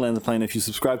you will only land the plane if you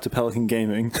subscribe to Pelican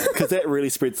Gaming, because that really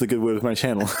spreads the good word of my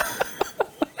channel.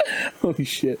 Holy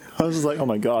shit. I was just like, oh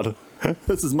my god,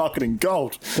 this is marketing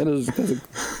gold.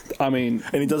 I mean...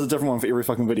 And he does a different one for every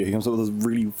fucking video. He comes up with this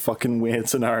really fucking weird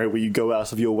scenario where you go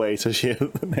out of your way to share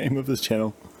the name of his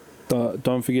channel.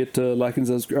 Don't forget to like and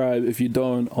subscribe. If you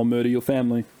don't, I'll murder your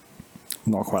family.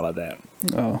 Not quite like that.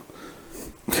 Oh.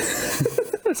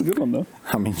 That's a good one, though.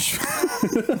 I mean,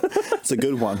 it's a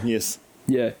good one, yes.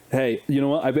 Yeah. Hey, you know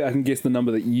what? I bet I can guess the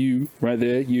number that you, right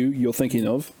there, you're thinking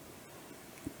of.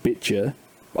 Betcha.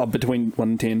 Between 1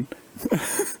 and 10.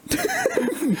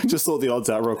 Just sort the odds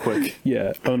out real quick.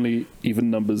 Yeah, only even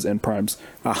numbers and primes.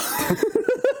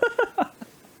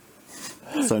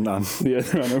 So none. Yeah,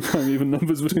 there are no prime even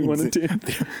numbers between 1 and 10.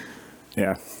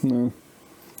 Yeah. No.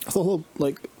 I thought,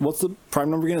 like, what's the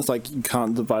prime number again? It's like you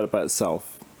can't divide it by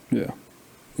itself. Yeah.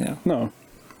 Yeah. No,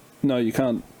 you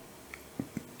can't.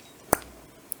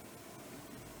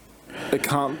 It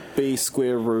can't be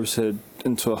square rooted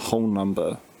into a whole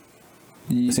number.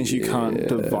 Since you can't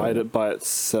divide it by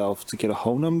itself to get a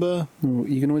whole number. No,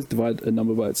 you can always divide a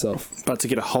number by itself. But to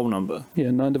get a whole number.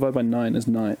 Yeah, 9 divided by 9 is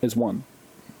 1.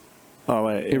 Oh,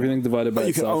 wait. Yeah. Everything divided by But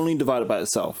you itself. can only divide it by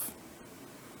itself.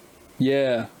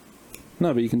 Yeah.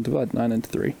 No, but you can divide 9 into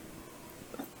 3.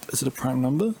 Is it a prime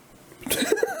number?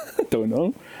 Don't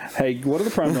know. Hey, what are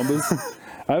the prime numbers?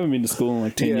 I haven't been to school in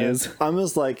like 10 years. I'm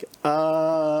just like,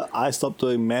 I stopped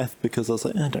doing math because I was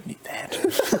like, I don't need that.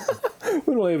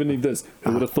 When do I even need this?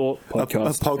 Who would have thought?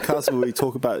 Podcast. A podcast where we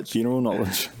talk about general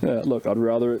knowledge. Yeah, look, I'd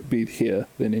rather it be here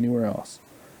than anywhere else.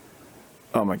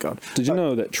 Oh my god. Did you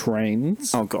know that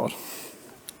trains... Oh god.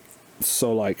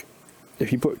 So, like,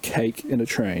 if you put cake in a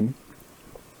train...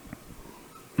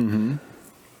 Mm-hmm.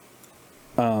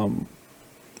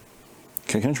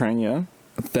 Cake in a train, yeah.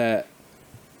 That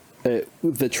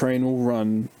the train will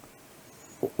run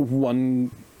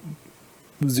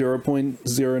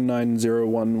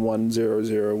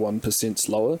 0.090110001%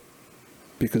 slower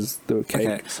because there were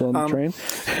cakes on the train.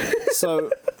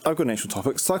 So I've got an actual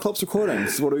topic. Cyclops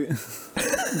recordings. What do we?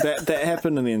 that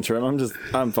happened in the interim.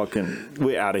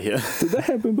 We're out of here. Did that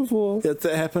happen before? That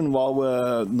happened while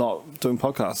we're not doing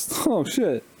podcasts. Oh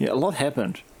shit! Yeah, a lot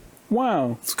happened.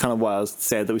 Wow. It's kind of why I was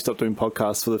sad that we stopped doing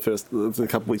podcasts for the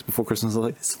couple weeks before Christmas. I was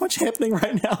like, there's so much happening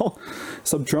right now.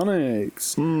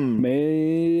 Subtronics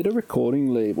made a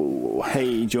recording label.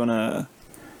 Hey, do you want to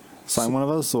sign one of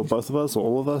us, or both of us, or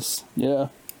all of us? Yeah,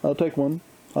 I'll take one.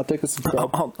 I'll take a subscribe.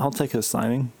 I'll take a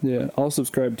signing. Yeah, I'll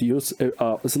subscribe to yours.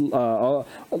 I'll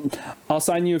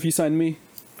sign you if you sign me.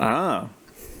 Ah.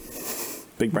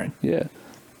 Big brain. Yeah,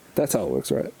 that's how it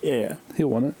works, right? Yeah. He'll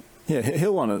want it. Yeah,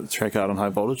 he'll want to track out on High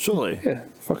Voltage, surely. Yeah,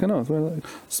 fucking oath. We're like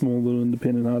small little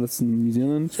independent artists in New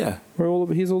Zealand. Yeah.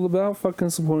 He's all about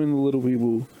fucking supporting the little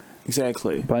people.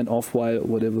 Exactly. Buying Off-White or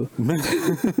whatever.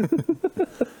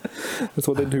 That's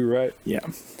what they do, right? Yeah.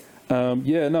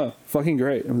 Yeah, no, fucking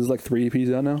great. There's like 3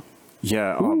 EPs out now.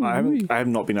 Yeah, I have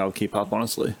not been able to keep up,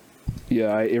 honestly.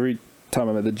 Yeah, every time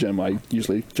I'm at the gym, I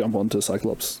usually jump onto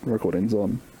Cyclops recordings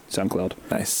on SoundCloud.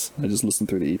 Nice. I just listen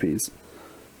through the EPs.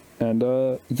 And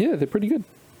yeah, they're pretty good.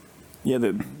 Yeah,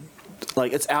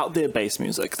 it's out there bass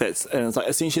music. It's like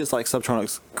essentially it's like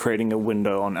Subtronics creating a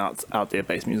window on out there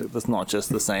bass music that's not just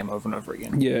the same over and over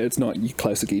again. Yeah, it's not your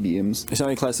classic EDMs. It's not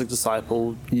your classic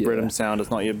Disciple rhythm sound. It's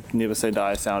not your Never Say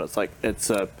Die sound. It's like it's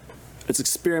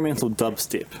experimental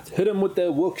dubstep. Hit them with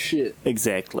their wook shit.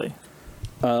 Exactly.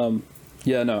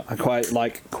 Yeah, no, I quite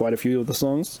like quite a few of the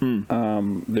songs.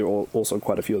 There are also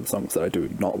quite a few of the songs that I do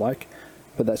not like,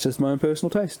 but that's just my own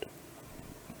personal taste.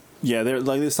 Yeah,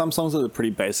 there's some songs that are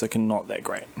pretty basic and not that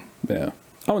great. Yeah,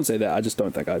 I wouldn't say that. I just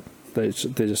don't think they're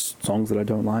just songs that I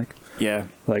don't like. Yeah,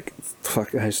 like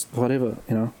fuck, whatever.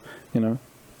 You know.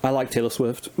 I like Taylor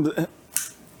Swift.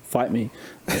 Fight me.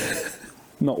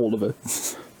 Not all of it,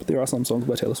 but there are some songs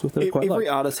by Taylor Swift that I quite like. Every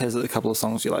artist has a couple of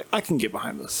songs you're like, I can get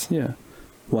behind this. Yeah,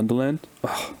 Wonderland.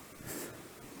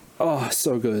 Oh,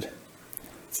 so good.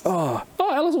 Oh,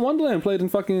 Alice in Wonderland played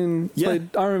R&V in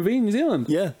New Zealand.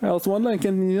 Yeah. Alice in Wonderland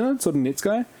came to New Zealand, sort of Nets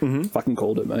guy. Fucking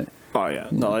called it, mate. Oh yeah.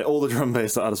 No, like all the drum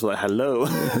bass artists were like, hello.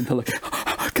 And they're like,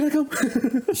 can I come?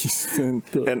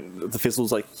 and the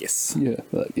festival's like, yes. Yeah,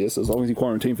 yes, as long as you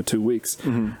quarantine for 2 weeks.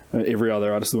 Every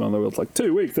other artist around the world's like,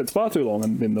 2 weeks, that's far too long.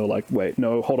 And then they're like, wait,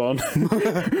 no, hold on.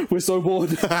 We're so bored.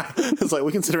 It's like,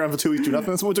 we can sit around for 2 weeks, do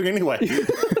nothing, that's what we're doing anyway.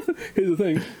 Here's the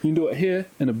thing, you can do it here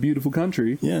in a beautiful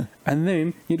country. Yeah. And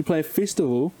then you get to play a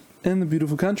festival in the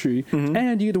beautiful country,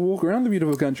 and you get to walk around the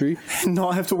beautiful country. And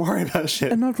not have to worry about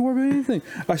shit. And not have to worry about anything.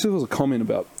 Actually, there was a comment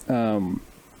about,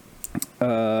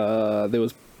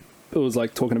 it was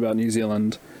like talking about New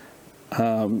Zealand,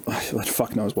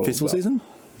 fuck knows what festival season?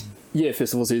 Yeah,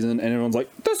 festival season, and everyone's like,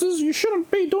 you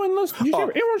shouldn't be doing this,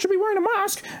 everyone should be wearing a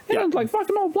mask, and it's like,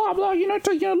 fucking all blah blah,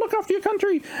 to look after your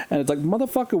country, and it's like,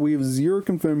 motherfucker, we have 0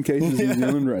 confirmed cases in New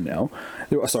Zealand right now.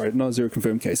 Sorry, not 0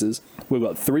 confirmed cases, we've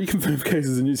got 3 confirmed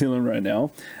cases in New Zealand right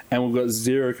now, and we've got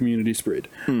 0 community spread.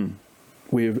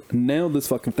 We've nailed this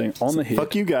fucking thing on the head.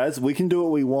 Fuck you guys, we can do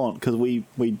what we want, because we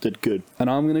did good. And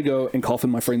I'm going to go and cough in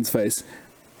my friend's face,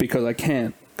 because I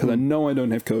can. Because I know I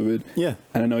don't have COVID. Yeah.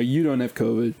 And I know you don't have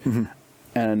COVID. And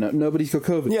I know nobody's got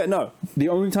COVID. Yeah, no. The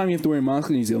only time you have to wear a mask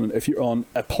in New Zealand if you're on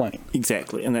a plane.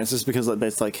 Exactly. And that's just because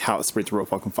that's like how it spreads real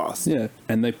fucking fast. Yeah.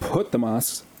 And they put the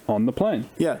masks on the plane.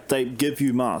 Yeah. They give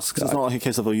you masks. It's not like a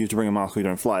case of, you have to bring a mask or you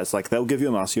don't fly. It's like, they'll give you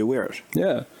a mask, you wear it.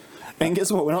 Yeah. And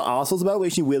guess what? We're not assholes about it. We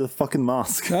actually wear the fucking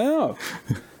mask. I know.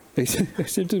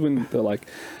 Except when they're like,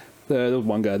 there was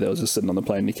one guy that was just sitting on the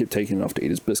plane and he kept taking it off to eat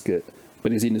his biscuit.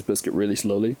 But he's eating his biscuit really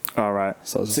slowly. All right.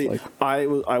 So I was just like... I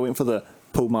went for the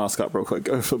pull mask up real quick,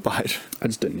 go for a bite. I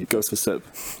just didn't need Goes for sip.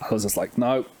 I was just like,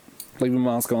 no, leave the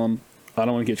mask on. I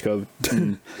don't want to catch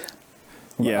COVID.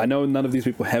 Yeah. I know none of these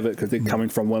people have it because they're coming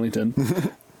from Wellington.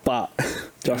 But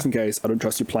just in case, I don't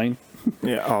trust your plane.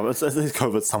 Yeah, there's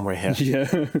COVID somewhere here.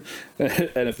 Yeah.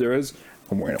 And if there is,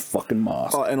 I'm wearing a fucking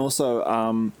mask. Oh, and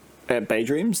also, at Bay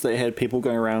Dreams, they had people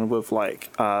going around with,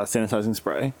 like, sanitizing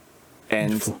spray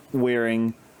and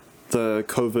wearing the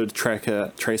COVID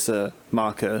tracer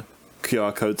marker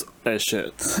QR codes as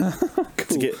shirts.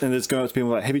 Cool. And it's going up to people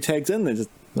like, have you tags in? They're just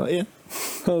like, yeah.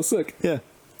 Oh, sick. Yeah.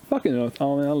 Fucking hell.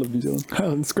 Oh, man, I love New Zealand.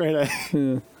 Oh, it's great, eh?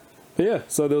 Yeah. But yeah,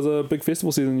 so there was a big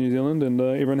festival season in New Zealand, and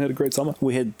everyone had a great summer.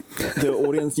 We had the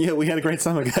audience. Yeah, we had a great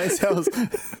summer, guys. That was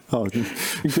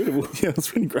incredible. Yeah, it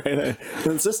was really great. Eh?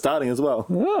 And it's just starting as well.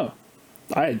 Oh,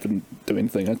 I didn't do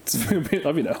anything.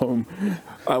 I've been at home.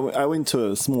 I went to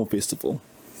a small festival.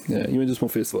 Yeah, you went to a small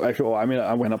festival. Actually,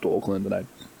 I went up to Auckland and I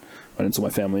went into my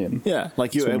family and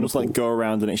like you were able to like go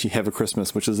around and actually have a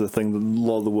Christmas, which is a thing that a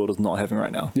lot of the world is not having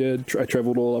right now. Yeah, I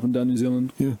travelled all up and down New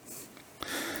Zealand. Yeah.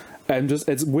 And just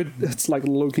it's weird. It's like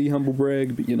low key humble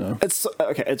brag, but you know. It's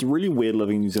okay. It's really weird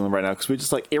living in New Zealand right now because we're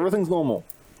just like everything's normal.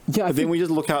 Yeah, But then we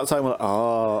just look outside and we're like,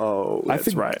 oh,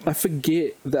 that's right. I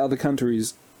forget that other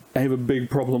countries have a big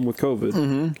problem with COVID.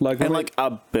 Mm-hmm. Like, And like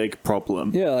a big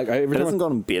problem. yeah, like It hasn't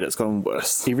gotten better, it's gotten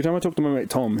worse. every time I talk to my mate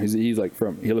Tom, he's like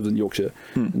he lives in Yorkshire,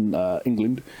 in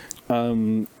England,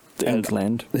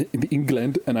 England.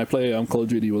 England, and I play Call of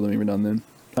Duty with him every now and then.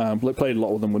 Played a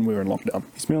lot with him when we were in lockdown.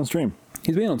 He's been on stream.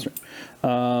 He's been on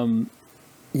stream.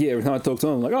 Yeah, every time I talk to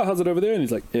him, I'm like, oh, how's it over there? And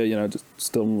he's like, yeah, you know, just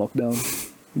still in lockdown.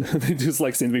 He just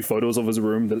like sends me photos of his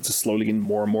room that it's just slowly getting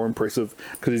more and more impressive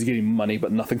because he's getting money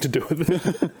but nothing to do with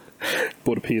it.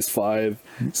 Bought a PS5,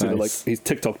 so Nice. like he's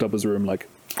TikToked up his room like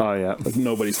Oh, yeah.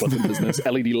 nobody's fucking business.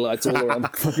 LED lights all around the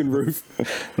fucking roof.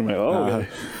 I'm like, oh, okay.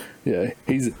 Yeah,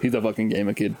 he's a fucking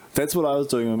gamer kid. That's what I was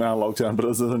doing in our lockdown, but it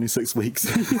was only 6 weeks.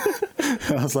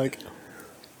 I was like,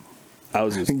 I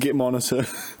was just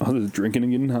drinking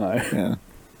and getting high. Yeah.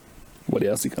 What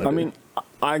else you gonna do? I mean,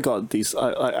 I got these.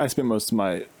 I spent most of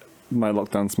my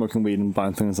lockdown smoking weed and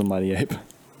buying things on Mighty Ape.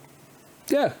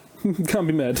 yeah, can't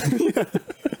be mad.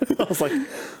 I was like, I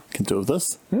can do with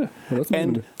this. Yeah, what else am I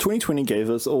And gonna 2020 gave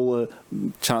us all a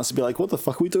chance to be like, what the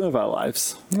fuck are we doing with our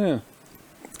lives? do? Yeah,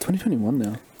 2021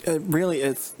 now. It really,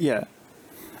 it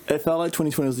felt like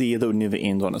 2020 was the year that would never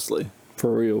end, honestly.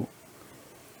 For real.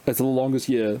 It's the longest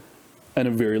year in a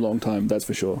very long time, that's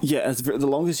for sure. Yeah, it's the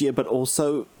longest year, but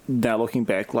also now looking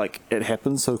back, like, it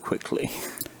happened so quickly.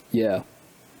 Yeah.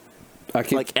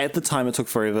 Like, at the time it took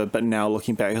forever, but now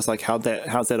looking back, it's like, how's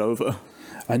that over?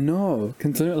 I know.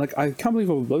 Consider, like, I can't believe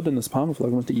I've lived in this apartment for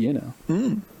like almost a year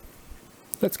now.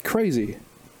 That's crazy.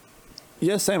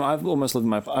 Yeah, same. I've almost lived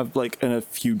I've like, in a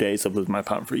few days, I've lived in my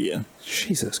apartment for a year.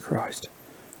 Jesus Christ.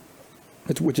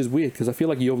 Which is weird, because I feel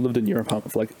like you've lived in your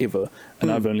apartment for like ever,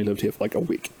 and I've only lived here for like a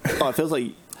week. Oh, it feels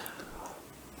like...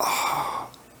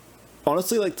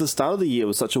 honestly, like, the start of the year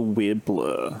was such a weird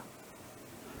blur.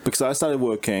 Because I started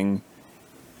working,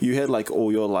 you had, like,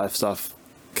 all your life stuff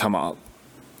come up.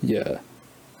 Yeah.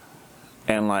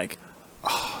 And, like,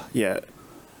 yeah.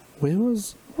 What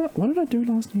did I do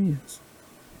last New Year's?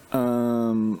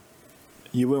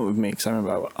 You went with me, because I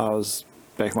remember I was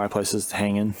back at my place just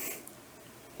hanging.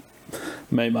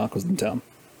 May Mark was in town.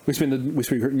 We spent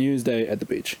New Year's Day at the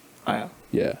beach. Oh, yeah.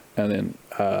 Yeah, and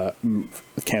then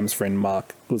Cam's friend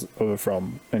Mark was over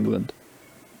from England,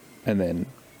 and then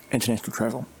International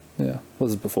travel. yeah, this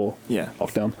is before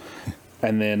lockdown,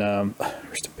 and then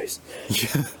rest in peace.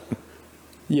 Yeah.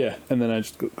 Yeah, and then I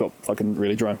just got fucking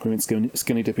really drunk. We went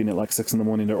skinny dipping at like 6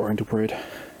 a.m. to Oriental Parade,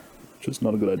 which was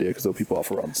not a good idea because there were people out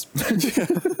for runs.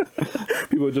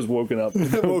 People were just woken up.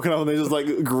 Woken up and they just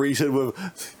like greeted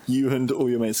with you and all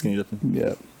your mates skinny dipping.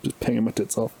 Yeah, just pinging my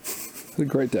tits off. It was a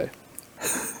great day.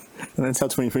 And that's how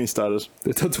 2020 started.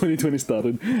 That's how 2020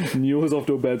 started. Knew I was off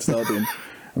to a bad start then.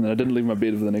 And then I didn't leave my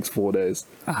bed for the next 4 days.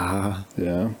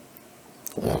 Yeah.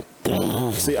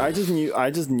 See, I just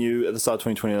knew at the start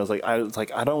of 2020, I was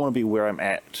like, I don't want to be where I'm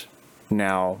at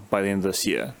now by the end of this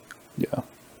year. Yeah.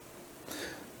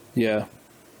 Yeah.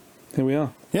 Here we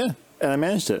are. Yeah, and I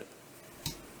managed it.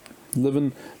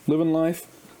 Living life.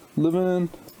 Living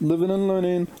and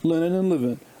learning and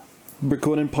living.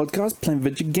 Recording podcasts, playing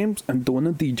video games, and doing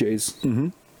the DJs.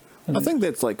 Mm-hmm. I think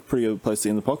that's like a pretty good place to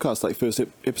end the podcast. Like first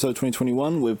episode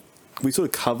 2021, we sort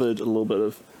of covered a little bit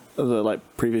of the like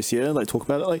previous year, like talk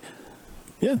about it, like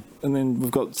yeah, and then we've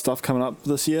got stuff coming up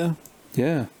this year.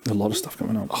 Yeah, a lot of stuff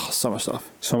coming up. Oh, so much stuff.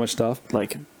 So much stuff.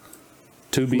 Like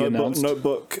To be announced.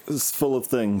 Notebook is full of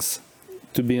things.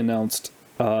 To be announced.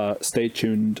 Stay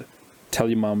tuned. Tell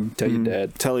your mum. Tell your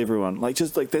dad. Tell everyone. Like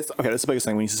just like that's okay. That's the biggest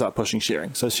thing. We need to start pushing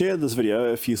sharing. So share this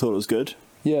video if you thought it was good.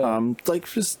 Yeah.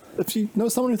 Like just if you know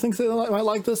someone who thinks they might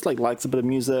like this, like likes a bit of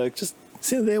music, just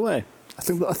send it their way. I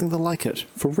think they'll like it.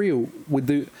 For real. We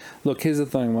do. Look, here's the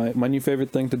thing. My new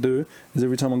favorite thing to do is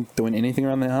every time I'm doing anything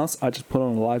around the house, I just put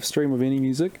on a live stream of any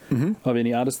music, of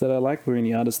any artist that I like, or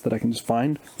any artist that I can just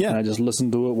find. Yeah. And I just listen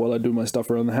to it while I do my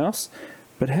stuff around the house.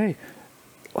 But hey,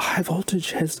 High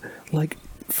Voltage has like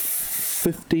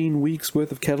 15 weeks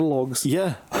worth of catalogs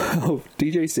Yeah. of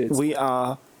DJ sets. We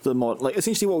are the like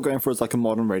essentially what we're going for is like a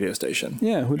modern radio station.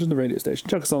 Yeah, we're just the radio station.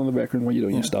 Chuck us on in the background while you're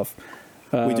doing your stuff.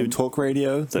 We do talk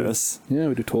radio. This Yeah,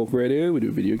 we do talk radio. We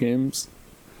do video games.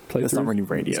 It's not really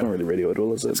radio. It's not really radio at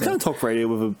all, is it? It's kind of talk radio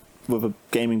with a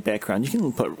gaming background. You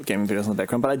can put gaming videos in the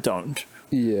background, but I don't.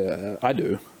 Yeah, I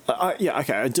do. Yeah,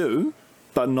 okay, I do,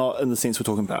 but not in the sense we're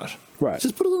talking about. Right.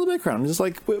 Just put it in the background. Just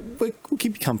like we'll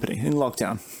keep you company in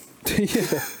lockdown.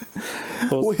 Yeah.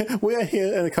 Also, We are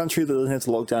here in a country that doesn't have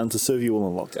to lock down to serve you all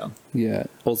in lockdown. yeah.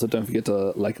 Also, don't forget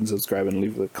to like and subscribe and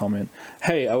leave a comment.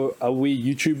 Hey, are we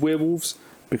YouTube werewolves?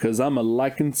 Because I'm a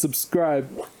like and subscribe.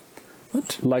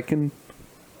 What?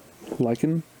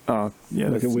 Liking. Oh, yeah.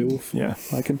 Like a that's- werewolf. Yeah.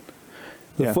 Liking.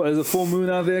 Yeah. There's a full moon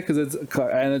out there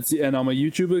and I'm a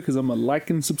YouTuber because I'm a like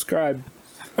and subscribe.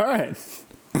 All right.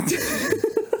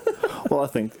 Well, I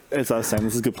think, as I was saying,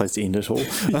 this is a good place to end it all.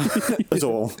 It's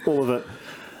all of it.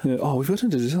 Yeah. Oh, we've got to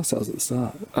introduce ourselves at the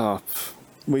start.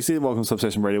 We see Welcome to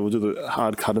Substation Radio. We'll do the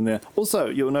hard cut in there. Also,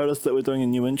 you'll notice that we're doing a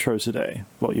new intro today.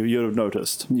 Well, you'd have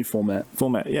noticed. New format.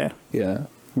 Format, yeah. Yeah.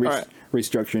 Alright.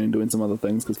 Restructuring and doing some other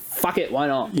things because fuck it, why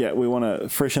not? Yeah, we want to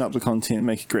freshen up the content,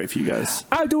 make it great for you guys.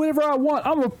 I do whatever I want.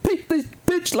 I'm gonna pick this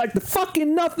bitch like the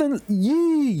fucking nothing.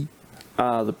 Yee.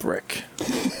 The brick.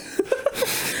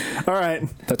 All right.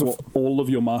 That's what all of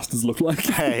your masters look like.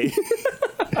 Hey.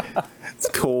 It's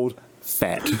called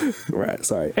fat. Right,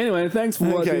 sorry. Anyway, thanks for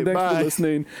watching. Okay, Thanks bye. for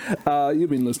listening. You've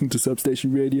been listening to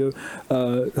Substation Radio,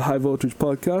 High Voltage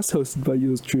Podcast, hosted by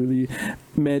yours truly,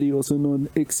 Maddie, also known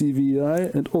as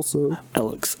XCVI, and also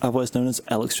Alex, otherwise known as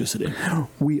Electricity.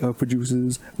 we are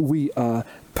producers, we are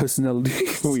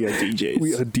personalities, We are DJs.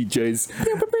 we are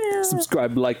DJs.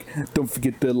 Subscribe, like, don't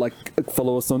forget to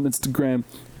follow us on Instagram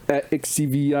at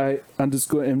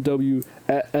XCVI_MW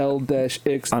at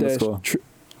L-X- Underscore.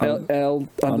 L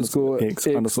underscore X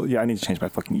underscore. Yeah, I need to change my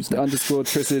fucking username. underscore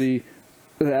tricity,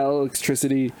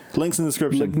 electricity. Links in the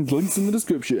description. Links in the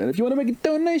description. And if you want to make a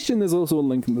donation, there's also a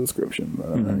link in the description.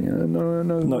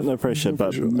 No pressure,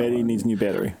 but Maddie needs a new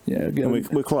battery. Yeah, And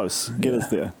we're close. Get us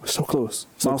there. we're so close.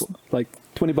 So Like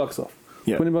 $20 off.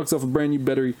 Yeah. $20 off a brand new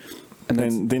battery.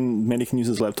 And Then Maddie can use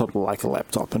his laptop like a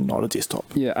laptop and not a desktop.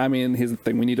 yeah, I mean, here's the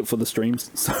thing: we need it for the streams.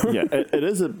 So Yeah,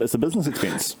 it's a business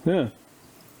expense. yeah.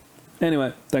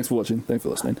 Anyway, thanks for watching. Thanks for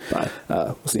listening. Bye.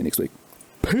 We'll see you next week.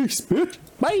 Peace, bitch.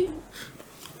 Bye.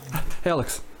 Hey,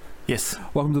 Alex. Yes.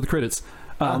 Welcome to the credits.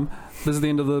 This is the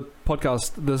end of the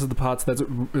podcast. This is the parts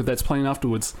that's playing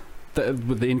afterwards,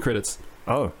 with the end credits.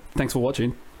 Oh, Thanks for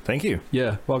watching. thank you.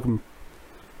 Yeah, welcome.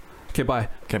 Okay, bye.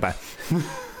 Okay, bye.